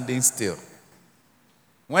or standing still.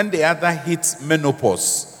 When the other hits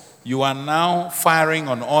menopause, you are now firing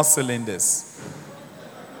on all cylinders.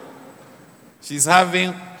 She's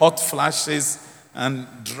having hot flashes and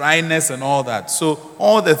dryness and all that. So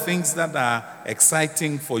all the things that are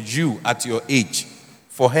exciting for you at your age,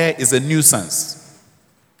 for her is a nuisance.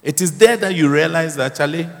 It is there that you realize that,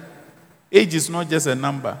 Charlie, age is not just a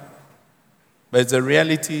number, but it's a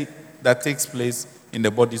reality that takes place in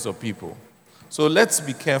the bodies of people. So let's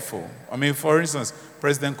be careful. I mean, for instance,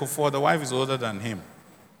 President Kufuor, the wife is older than him.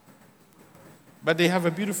 But they have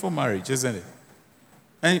a beautiful marriage, isn't it?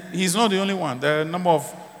 And he's not the only one. There are a number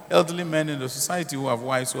of elderly men in the society who have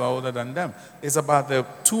wives who are older than them. It's about the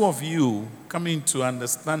two of you coming to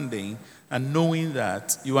understanding and knowing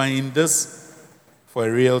that you are in this for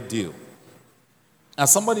a real deal. Now,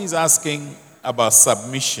 somebody is asking about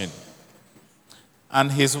submission.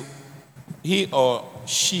 And he or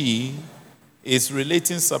she is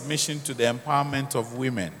relating submission to the empowerment of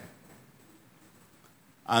women.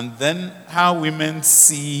 And then how women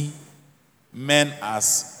see men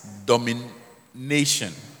as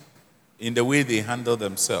domination in the way they handle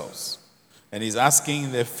themselves. And he's asking,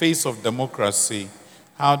 in the face of democracy,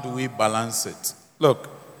 how do we balance it? Look,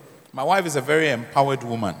 my wife is a very empowered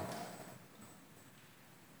woman,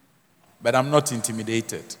 but I'm not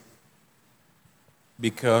intimidated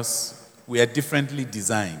because we are differently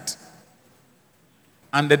designed.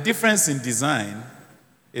 And the difference in design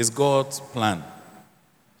is God's plan.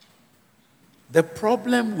 The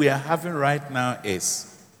problem we are having right now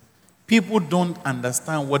is people don't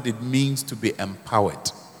understand what it means to be empowered.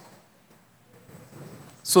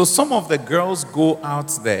 So some of the girls go out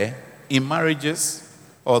there in marriages,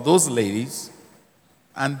 or those ladies,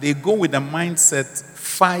 and they go with the mindset,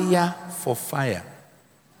 fire for fire.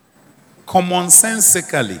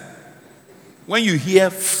 Commonsensically, when you hear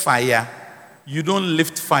fire, you don't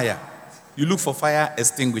lift fire. You look for fire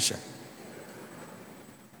extinguisher.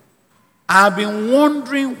 I've been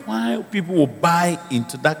wondering why people will buy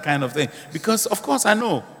into that kind of thing. Because, of course, I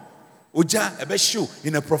know. Oja ebeshu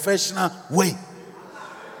in a professional way.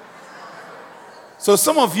 So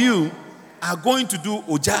some of you are going to do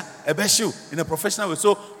Oja ebeshu in a professional way.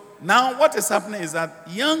 So now what is happening is that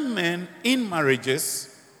young men in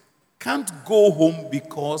marriages can't go home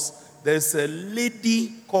because there's a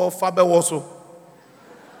lady called Fabe Woso.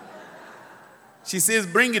 She says,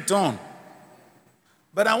 bring it on.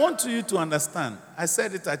 But I want you to understand, I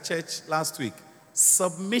said it at church last week,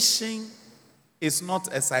 submission is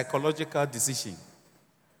not a psychological decision.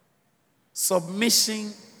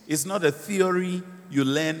 Submission is not a theory you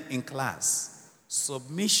learn in class.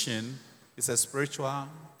 Submission is a spiritual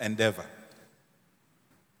endeavor.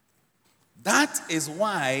 That is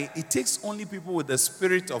why it takes only people with the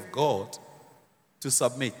Spirit of God to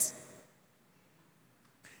submit.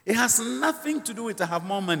 It has nothing to do with I have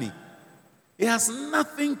more money. It has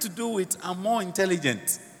nothing to do with I'm more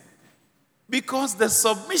intelligent. Because the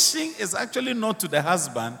submission is actually not to the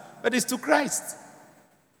husband, but it's to Christ.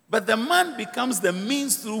 But the man becomes the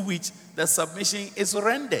means through which the submission is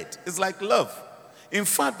rendered. It's like love. In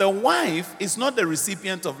fact, the wife is not the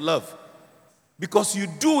recipient of love. Because you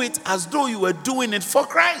do it as though you were doing it for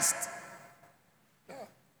Christ.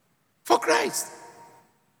 For Christ.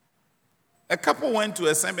 A couple went to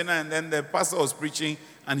a seminar and then the pastor was preaching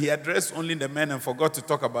and he addressed only the men and forgot to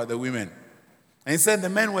talk about the women. And he said the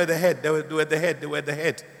men were the head, they were the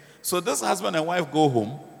head. So this husband and wife go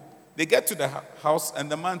home, they get to the house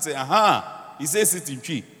and the man say, aha, he says sit in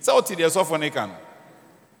tree. So what did you say for Nekan?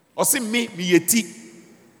 Or see me yeti.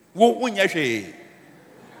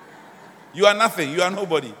 You are nothing, you are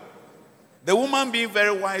nobody. The woman being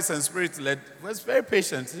very wise and spirit-led was very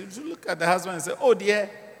patient. She looked at the husband and said, oh dear,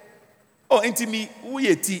 oh into me,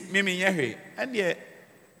 yeti, and yet,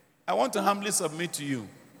 I want to humbly submit to you.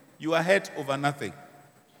 You are head over nothing.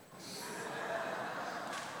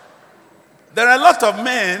 There are a lot of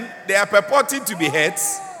men, they are purporting to be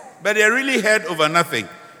heads, but they are really head over nothing.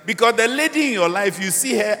 Because the lady in your life, you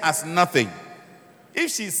see her as nothing. If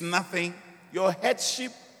she's nothing, your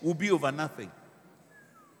headship will be over nothing.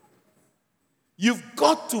 You've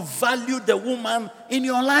got to value the woman in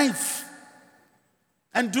your life.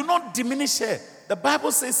 And do not diminish her. The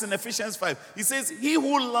Bible says in Ephesians 5, it says, he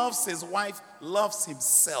who loves his wife loves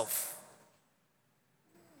himself.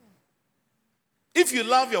 If you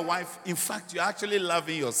love your wife, in fact, you're actually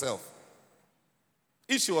loving yourself.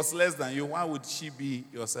 If she was less than you, why would she be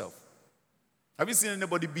yourself? Have you seen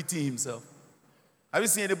anybody beating himself? Have you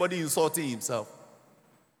seen anybody insulting himself?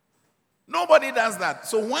 Nobody does that.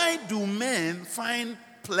 So why do men find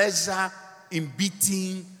pleasure in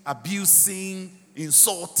beating, abusing,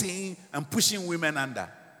 insulting, and pushing women under?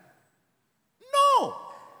 No.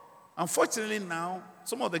 Unfortunately now,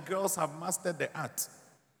 some of the girls have mastered the art.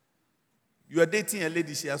 You are dating a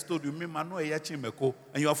lady, she has told you,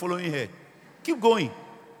 and you are following her. Keep going.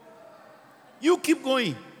 You keep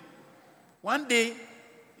going. One day,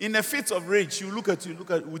 in a fit of rage, she will look at you,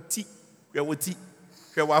 uti, uti,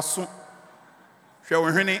 wasun,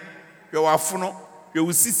 wahene, wafuno,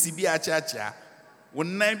 usisi bi acha, will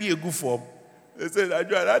not be a good form. They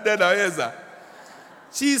said,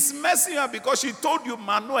 she is messing up because she told you,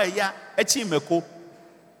 Manoya, echimeko.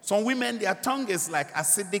 Some women, their tongue is like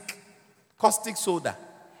acidic, caustic soda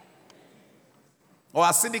or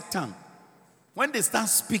acidic tongue. When they start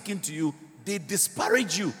speaking to you, they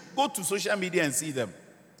disparage you. Go to social media and see them.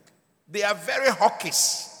 They are very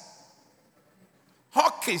hawkish.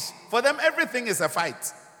 Hawkish. For them, everything is a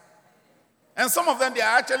fight. And some of them, they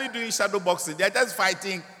are actually doing shadow boxing. They are just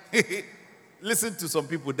fighting. Listen to some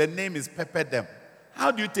people. The name is pepper them. How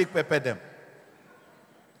do you take pepper them?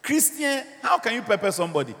 Christian, how can you pepper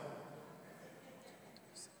somebody?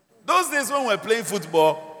 Those days when we were playing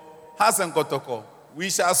football, Hassan Kotoko, we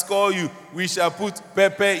shall score you. We shall put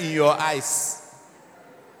pepper in your eyes.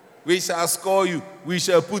 We shall score you. We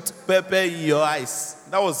shall put pepper in your eyes.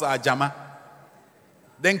 That was our Jama.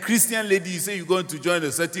 Then Christian lady, you say you're going to join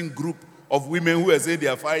a certain group of women who are saying they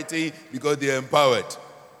are fighting because they are empowered.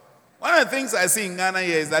 One of the things I see in Ghana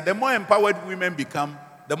here is that the more empowered women become,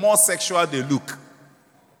 the more sexual they look.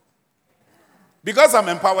 Because I'm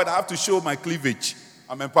empowered, I have to show my cleavage.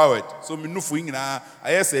 I'm empowered. So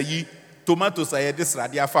I say tomatoes are this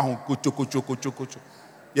radia fa hon kocho.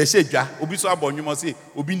 Ye she dwa obi so abonwumo say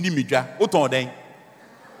obi ndi mi dwa oton den.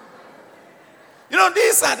 You know,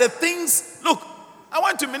 these are the things. Look, I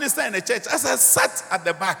went to minister in a church. As I sat at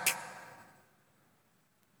the back,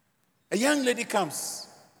 a young lady comes.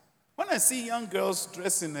 When I see young girls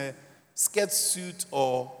dressed in a skirt suit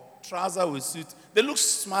or trouser with suit, they look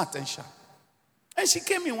smart and sharp. And she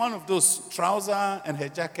came in one of those trousers and her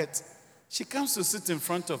jacket. She comes to sit in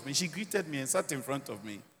front of me. She greeted me and sat in front of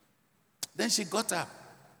me. Then she got up.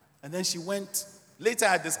 And then she went. Later,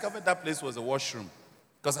 I discovered that place was a washroom.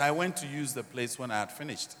 Because I went to use the place when I had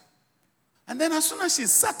finished. And then as soon as she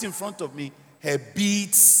sat in front of me, her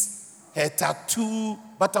beads, her tattoo,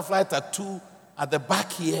 butterfly tattoo at the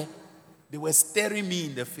back here, they were staring me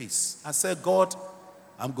in the face. I said, God,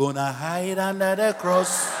 I'm going to hide under the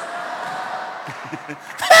cross.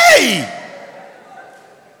 Hey!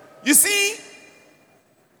 You see,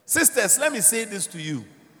 sisters, let me say this to you.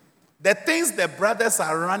 The things the brothers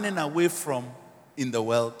are running away from in the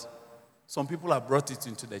world, some people have brought it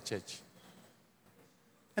into the church.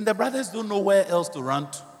 And the brothers don't know where else to run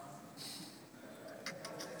to.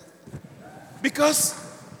 Because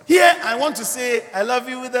here I want to say, I love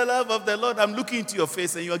you with the love of the Lord. I'm looking into your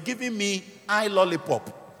face and you're giving me eye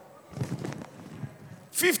lollipop.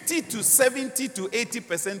 50 to 70 to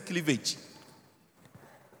 80% cleavage.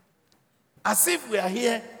 As if we are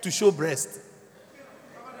here to show breast.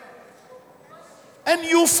 And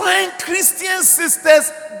you find Christian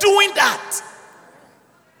sisters doing that.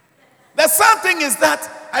 The sad thing is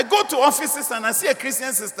that I go to offices and I see a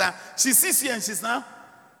Christian sister. She sits here and she's now.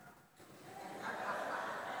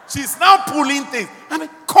 She's now pulling things. I mean,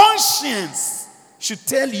 conscience should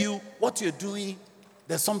tell you what you're doing,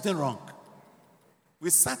 there's something wrong. We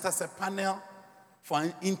sat as a panel for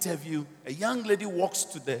an interview. A young lady walks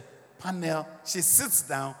to the panel. She sits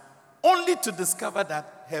down only to discover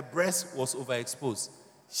that her breast was overexposed.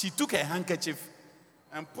 She took a handkerchief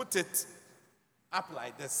and put it up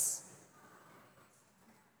like this.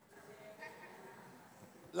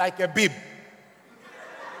 Like a bib.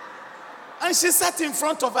 And she sat in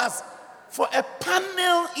front of us for a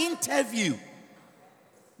panel interview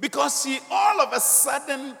because she all of a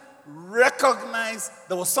sudden recognized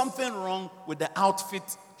there was something wrong with the outfit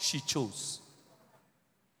she chose.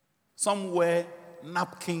 Some wear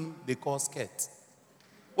napkin they call skirt.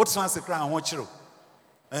 What's the crown? What you?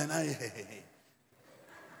 And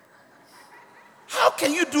how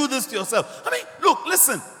can you do this to yourself? I mean, look,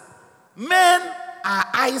 listen. Men are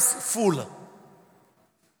eyes full.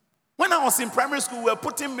 When I was in primary school, we were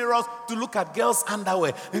putting mirrors to look at girls'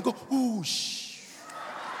 underwear and go, ooh, shh.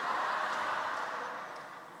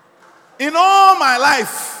 In all my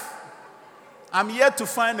life, I'm yet to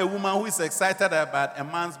find a woman who is excited about a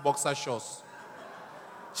man's boxer shorts.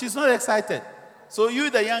 She's not excited. So you,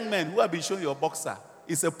 the young men who have been showing your boxer,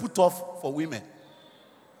 it's a put-off for women.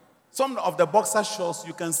 Some of the boxer shorts,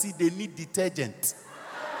 you can see they need detergent.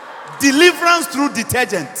 Deliverance through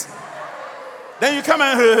detergent. Then you come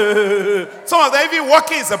and some of them even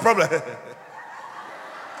walking is a problem.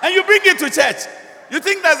 And you bring it to church. You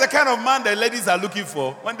think that's the kind of man the ladies are looking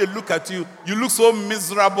for? When they look at you, you look so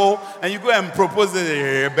miserable, and you go and propose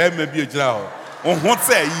it. What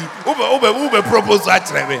say you? Propose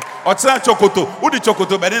actually. Or chocolate. Who the chocolate?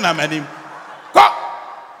 Benina manim.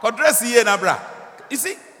 Go dress here, Nabra. You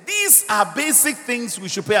see, these are basic things we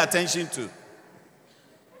should pay attention to.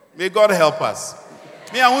 May God help us.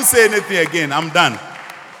 Me, I won't say anything again. I'm done.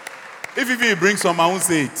 If you bring some, I won't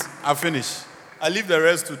say it. I'll finish. I leave the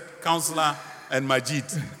rest to Counselor and Majid.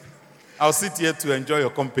 I'll sit here to enjoy your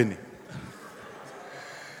company.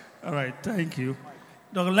 All right, thank you.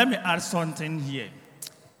 Doctor, let me add something here.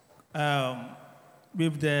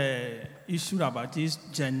 With the issue about this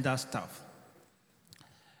gender stuff.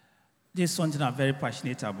 This is something I'm very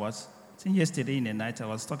passionate about. Since yesterday in the night, I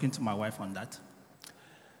was talking to my wife on that.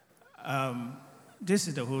 This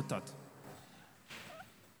is the whole thought.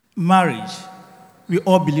 Marriage. We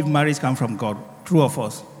all believe marriage comes from God. True of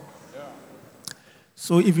us. Yeah.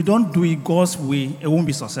 So if you don't do it God's way, it won't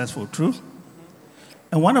be successful. True?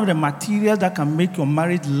 And one of the materials that can make your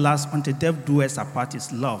marriage last until death do us apart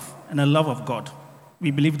is love. And the love of God.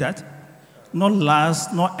 We believe that. Not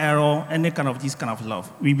lust, not error, any kind of this kind of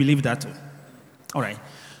love. We believe that too. All right.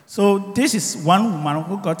 So this is one woman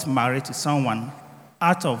who got married to someone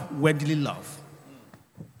out of worldly love.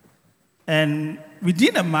 And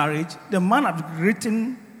within a marriage, the man had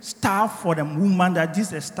written stuff for the woman that this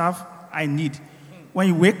is the stuff I need. When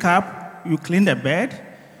you wake up, you clean the bed,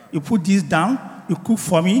 you put this down, you cook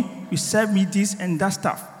for me, you serve me this and that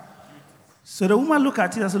stuff. So the woman looked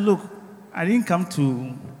at it and said, look, I didn't come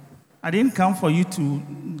for you to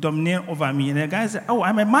dominate over me. And the guy said, oh,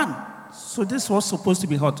 I'm a man. So this was supposed to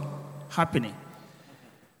be happening.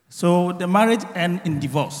 So the marriage ended in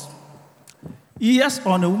divorce. Years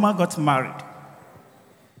on, the woman got married.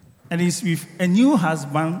 And is with a new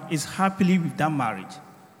husband, is happily with that marriage.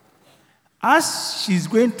 As she's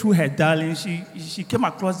going through her darling, she came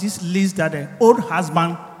across this list that the old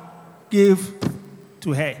husband gave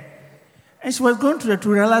to her. And she was going through it to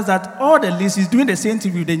realize that all the list is doing the same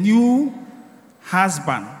thing with the new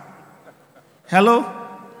husband. Hello?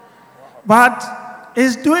 But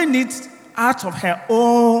is doing it out of her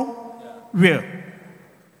own will.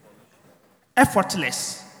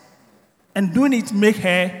 Effortless. And doing it make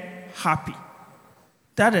her happy.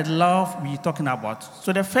 That is love we're talking about.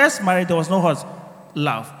 So the first marriage, there was no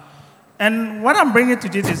love. And what I'm bringing to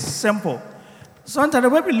this is simple.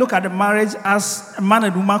 Sometimes when we look at the marriage as a man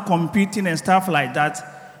and woman competing and stuff like that,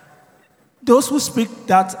 those who speak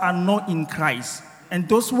that are not in Christ, and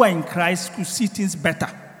those who are in Christ could see things better.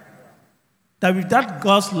 That with that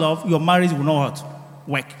God's love, your marriage will not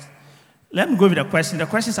work. Let me go with the question. The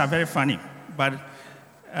questions are very funny, but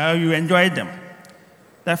you enjoy them.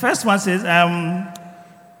 The first one says,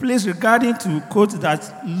 please, regarding to quote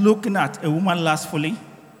that looking at a woman lustfully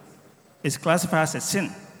is classified as a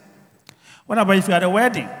sin. What about if you're at a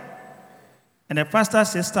wedding and the pastor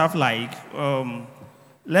says stuff like,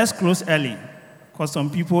 let's close early, because some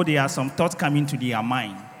people, there are some thoughts coming to their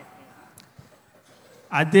mind.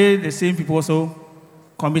 Are they the same people also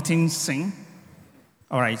committing sin?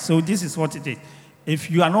 All right, so this is what it is.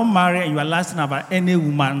 If you are not married and you are lusting about any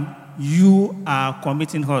woman, you are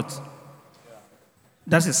committing hurt.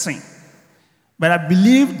 That's a sin. But I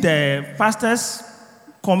believe the pastor's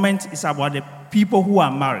comment is about the people who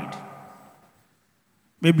are married.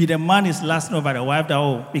 Maybe the man is lasting over the wife that,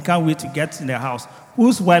 oh, we can't wait to get in the house.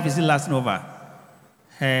 Whose wife is he lasting over?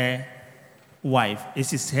 Her wife.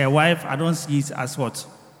 If it's her wife, I don't see it as what?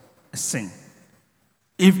 A sin.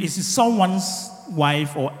 If it is someone's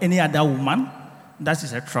wife or any other woman, that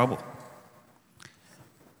is a trouble.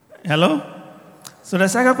 Hello? So the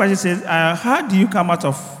second question says, how do you come out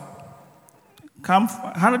of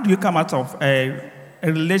a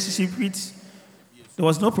relationship with, there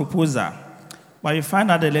was no proposal, but you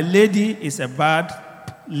find out that the lady is a bad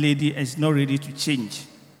lady and is not ready to change.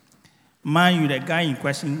 Man, you, the guy in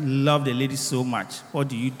question, love the lady so much. What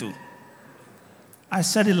do you do? I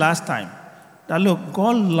said it last time, that look,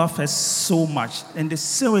 God loves us so much. And the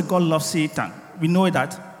same way God loves Satan, we know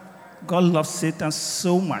that God loves Satan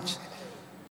so much.